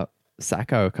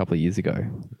Sacco a couple of years ago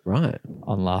Right.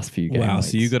 on last few games. Wow,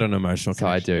 so you got an emotional So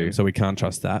I connection to do. him, so we can't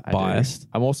trust that. I do. Biased.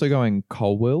 I'm also going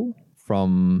Colwill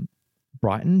from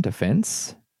Brighton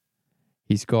defense.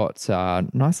 He's got a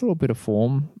nice little bit of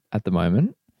form at the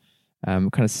moment,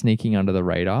 kind of sneaking under the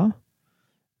radar.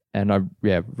 And I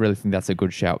really think that's a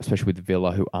good shout, especially with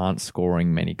Villa, who aren't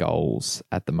scoring many goals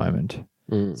at the moment.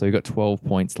 Mm. So he got 12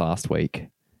 points last week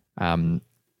because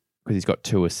he's got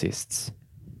 2 assists.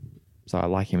 So I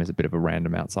like him as a bit of a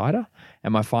random outsider.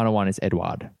 And my final one is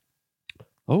Edouard.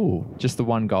 Oh. Just the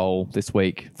 1 goal this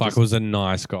week. Fuck, Just it was a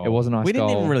nice goal. It was a nice We didn't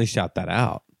goal. even really shout that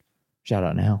out. shout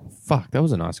out now. Fuck, that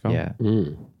was a nice goal. Yeah.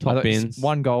 Mm. Top I thought bins. just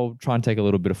 1 goal, try and take a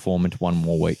little bit of form into 1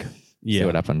 more week. See Yeah.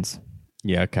 what happens.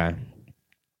 Yeah, okay.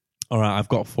 All right, I've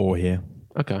got 4 here.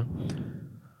 Okay.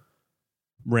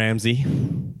 Ramsey.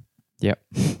 Yep.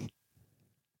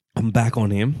 I'm back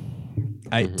on him.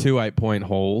 2 8-point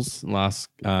hauls last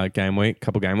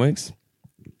couple game weeks.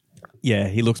 Yeah,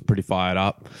 he looks pretty fired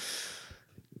up.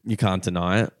 You can't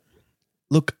deny it.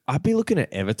 Look, I'd be looking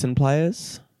at Everton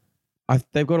players.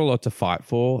 They've got a lot to fight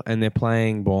for, and they're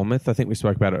playing Bournemouth. I think we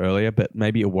spoke about it earlier, but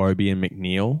maybe Iwobi and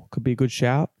McNeil could be a good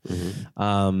shout. Yeah,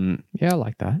 I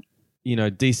like that.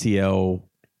 DCL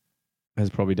has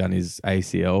probably done his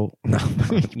ACL.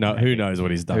 No, who knows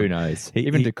what he's done? Who knows? He-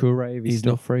 Even he- Doucouré, if he's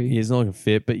still free. He's not looking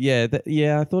fit, but yeah,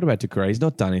 I thought about Doucouré. He's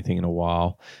not done anything in a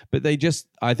while, but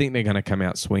I think they're going to come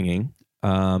out swinging.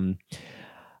 And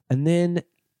then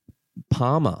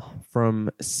Palmer from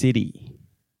City.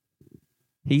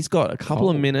 He's got a couple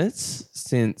of minutes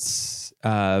since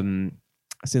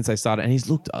they started, and he's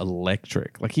looked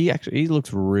electric. Like he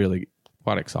looks really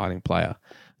quite exciting player.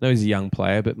 I know he's a young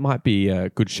player, but might be a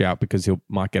good shout because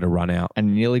might get a run out.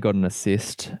 And nearly got an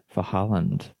assist for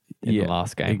Haaland in the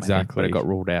last game. I think, exactly. but it got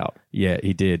ruled out. Yeah,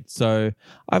 he did. So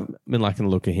I've been liking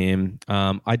the look of him.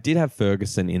 I did have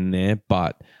Ferguson in there,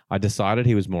 but I decided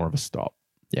he was more of a stop.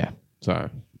 Yeah. So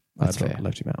That's I fair.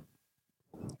 left him out.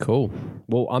 Cool.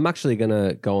 Well, I'm actually going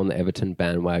to go on the Everton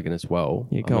bandwagon as well.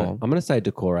 Yeah, go on. I'm going to say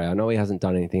Decore. I know he hasn't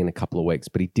done anything in a couple of weeks,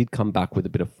 but he did come back with a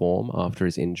bit of form after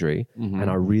his injury. Mm-hmm. And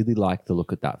I really like the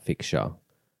look at that fixture.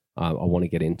 I want to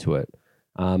get into it.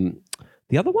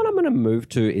 The other one I'm going to move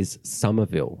to is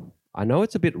Somerville. I know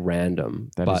it's a bit random,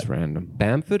 That but is random.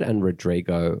 Bamford and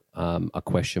Rodrigo are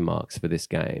question marks for this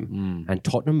game. And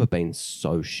Tottenham have been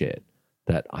so shit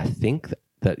that I think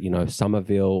that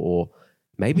Somerville or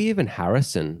maybe even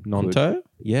Harrison. Nonto?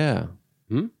 Yeah.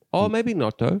 Oh, maybe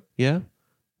Notto. Yeah.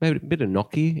 Maybe a bit of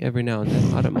Noki every now and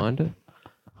then. I don't mind it.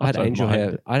 I had don't angel mind hair.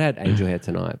 it. I had angel hair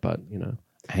tonight, but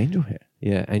Angel hair.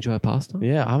 yeah, angel hair pasta.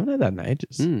 Yeah, I haven't had that in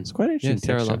ages. It's quite Yeah, interesting.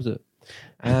 Sarah texture. loves it.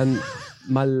 And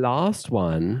my last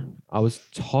one, I was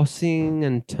tossing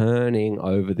and turning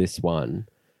over this one,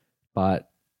 but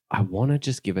I want to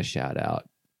just give a shout out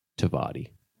to Vardy.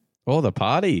 Oh, the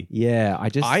party. Yeah,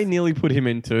 I nearly put him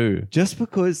in too. just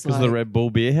because Because of the Red Bull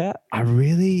beer hat? I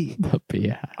really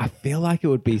Yeah. I feel like it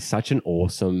would be such an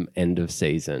awesome end of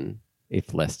season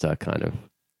if Leicester kind of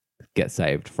get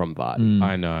saved from Vardy.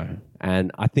 I know.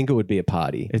 And I think it would be a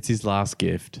party. It's his last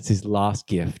gift. It's his last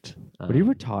gift. Would he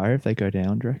retire if they go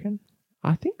down, do you reckon?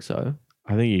 I think so.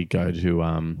 I think he'd go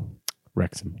to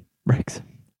Wrexham. Rex.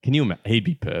 Can you imagine? He'd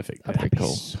be perfect. That'd be cool.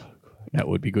 So good. That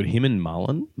would be good. Him and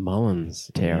Mullen. Mullins.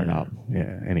 Tear it up.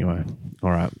 Yeah, anyway. All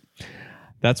right.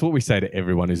 That's what we say to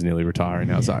everyone who's nearly retiring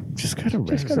now. It's like, just go to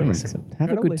Wrexham.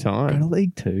 Have a good Go time. to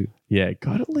League Two. Yeah,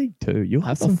 go to League Two. You'll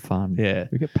Have some fun. Yeah.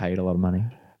 We get paid a lot of money.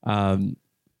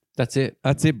 That's it.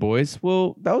 That's it, boys.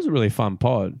 Well, that was a really fun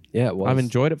pod. Yeah, it was. I've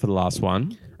enjoyed it for the last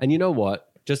one. And you know what?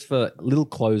 Just for little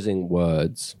closing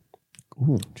words.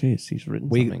 Oh, jeez, he's written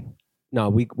We- something. No,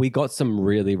 we got some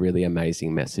really, really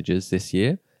amazing messages this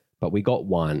year, but we got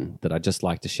one that I'd just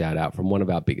like to shout out from one of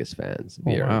our biggest fans,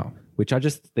 Vera, wow. which I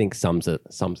just think sums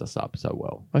us up so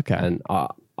well. Okay. And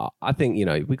I think,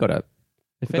 we got to,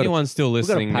 If anyone's still gotta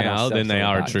listening pat now, then ourselves they on the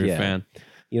are a back, true yeah. fan.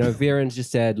 Viren's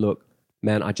just said, look,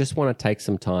 man, I just want to take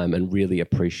some time and really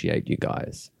appreciate you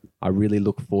guys. I really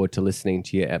look forward to listening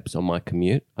to your eps on my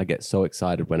commute. I get so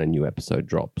excited when a new episode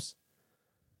drops.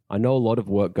 I know a lot of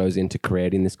work goes into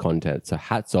creating this content, so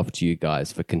hats off to you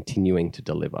guys for continuing to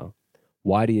deliver.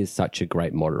 Whitey is such a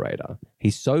great moderator.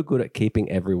 He's so good at keeping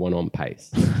everyone on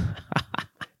pace.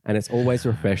 And it's always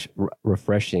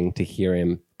refreshing to hear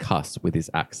him cuss with his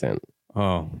accent.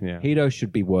 Oh, yeah. Hito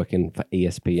should be working for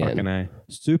ESPN. Fucking A.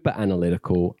 Super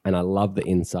analytical, and I love the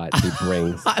insights he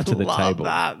brings to the table.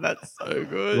 That's so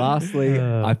good. Lastly,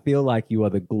 I feel like you are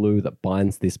the glue that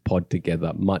binds this pod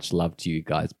together. Much love to you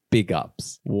guys. Big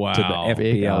ups Wow. to the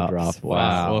Big FPL ups. draft.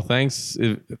 Wow. Well, thanks.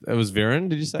 It was Viren,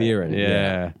 did you say? Viren,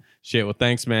 yeah. Shit. Well,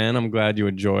 thanks, man. I'm glad you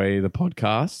enjoy the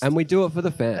podcast. And we do it for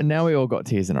the fans. And now we all got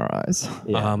tears in our eyes.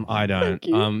 Yeah. I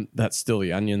don't. That's still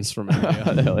the onions from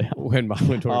earlier. when we're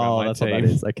talking about my that's team. what that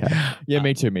is. Okay. Yeah,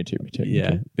 me too.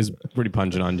 Yeah, it's pretty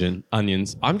pungent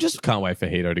onions. I'm just can't wait for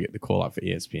Hito to get the call up for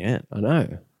ESPN. I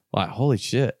know. Like, holy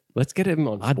shit. Let's get him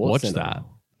on I'd watch SportsCenter. that.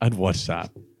 I'd watch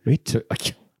that. Me too.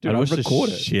 Dude, I'd I'd watch the record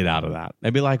it. shit out of that.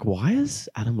 They'd be like, why is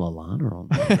Adam Lallana on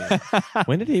there?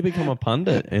 When did he become a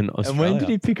pundit in Australia? And when did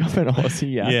he pick up an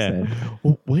Aussie accent? Yeah.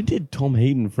 Well, when did Tom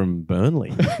Heaton from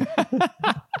Burnley?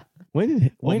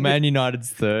 Well, Man United's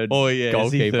third Oh, yeah.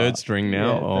 Is he goalkeeper. third string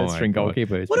now? Yeah, Oh, third my string God.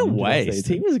 goalkeeper. He's What a been all waste.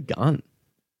 season. He was a gun.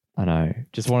 I know.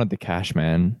 Just wanted the cash,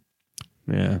 man.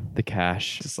 Yeah. The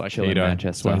cash. Just like chill in Hito. That's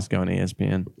Manchester. why he's going to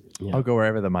ESPN. Yeah. I'll go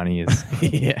wherever the money is.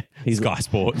 Yeah. He's Sky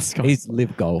Sports. He's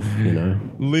live golf,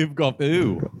 Live golf.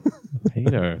 Ooh.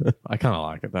 Hito. I kind of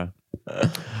like it though.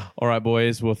 All right,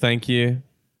 boys. Well, thank you.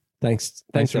 Thanks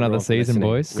for another everyone season, listening.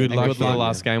 boys. Good And luck good for the luck.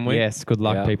 last game week. Yes, good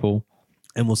luck, Yeah. people.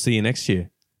 And we'll see you next year.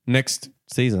 Next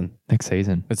season. Next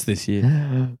season. It's this year.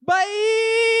 Bye.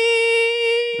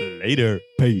 Later.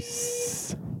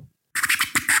 Peace.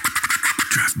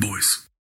 Draft Boys.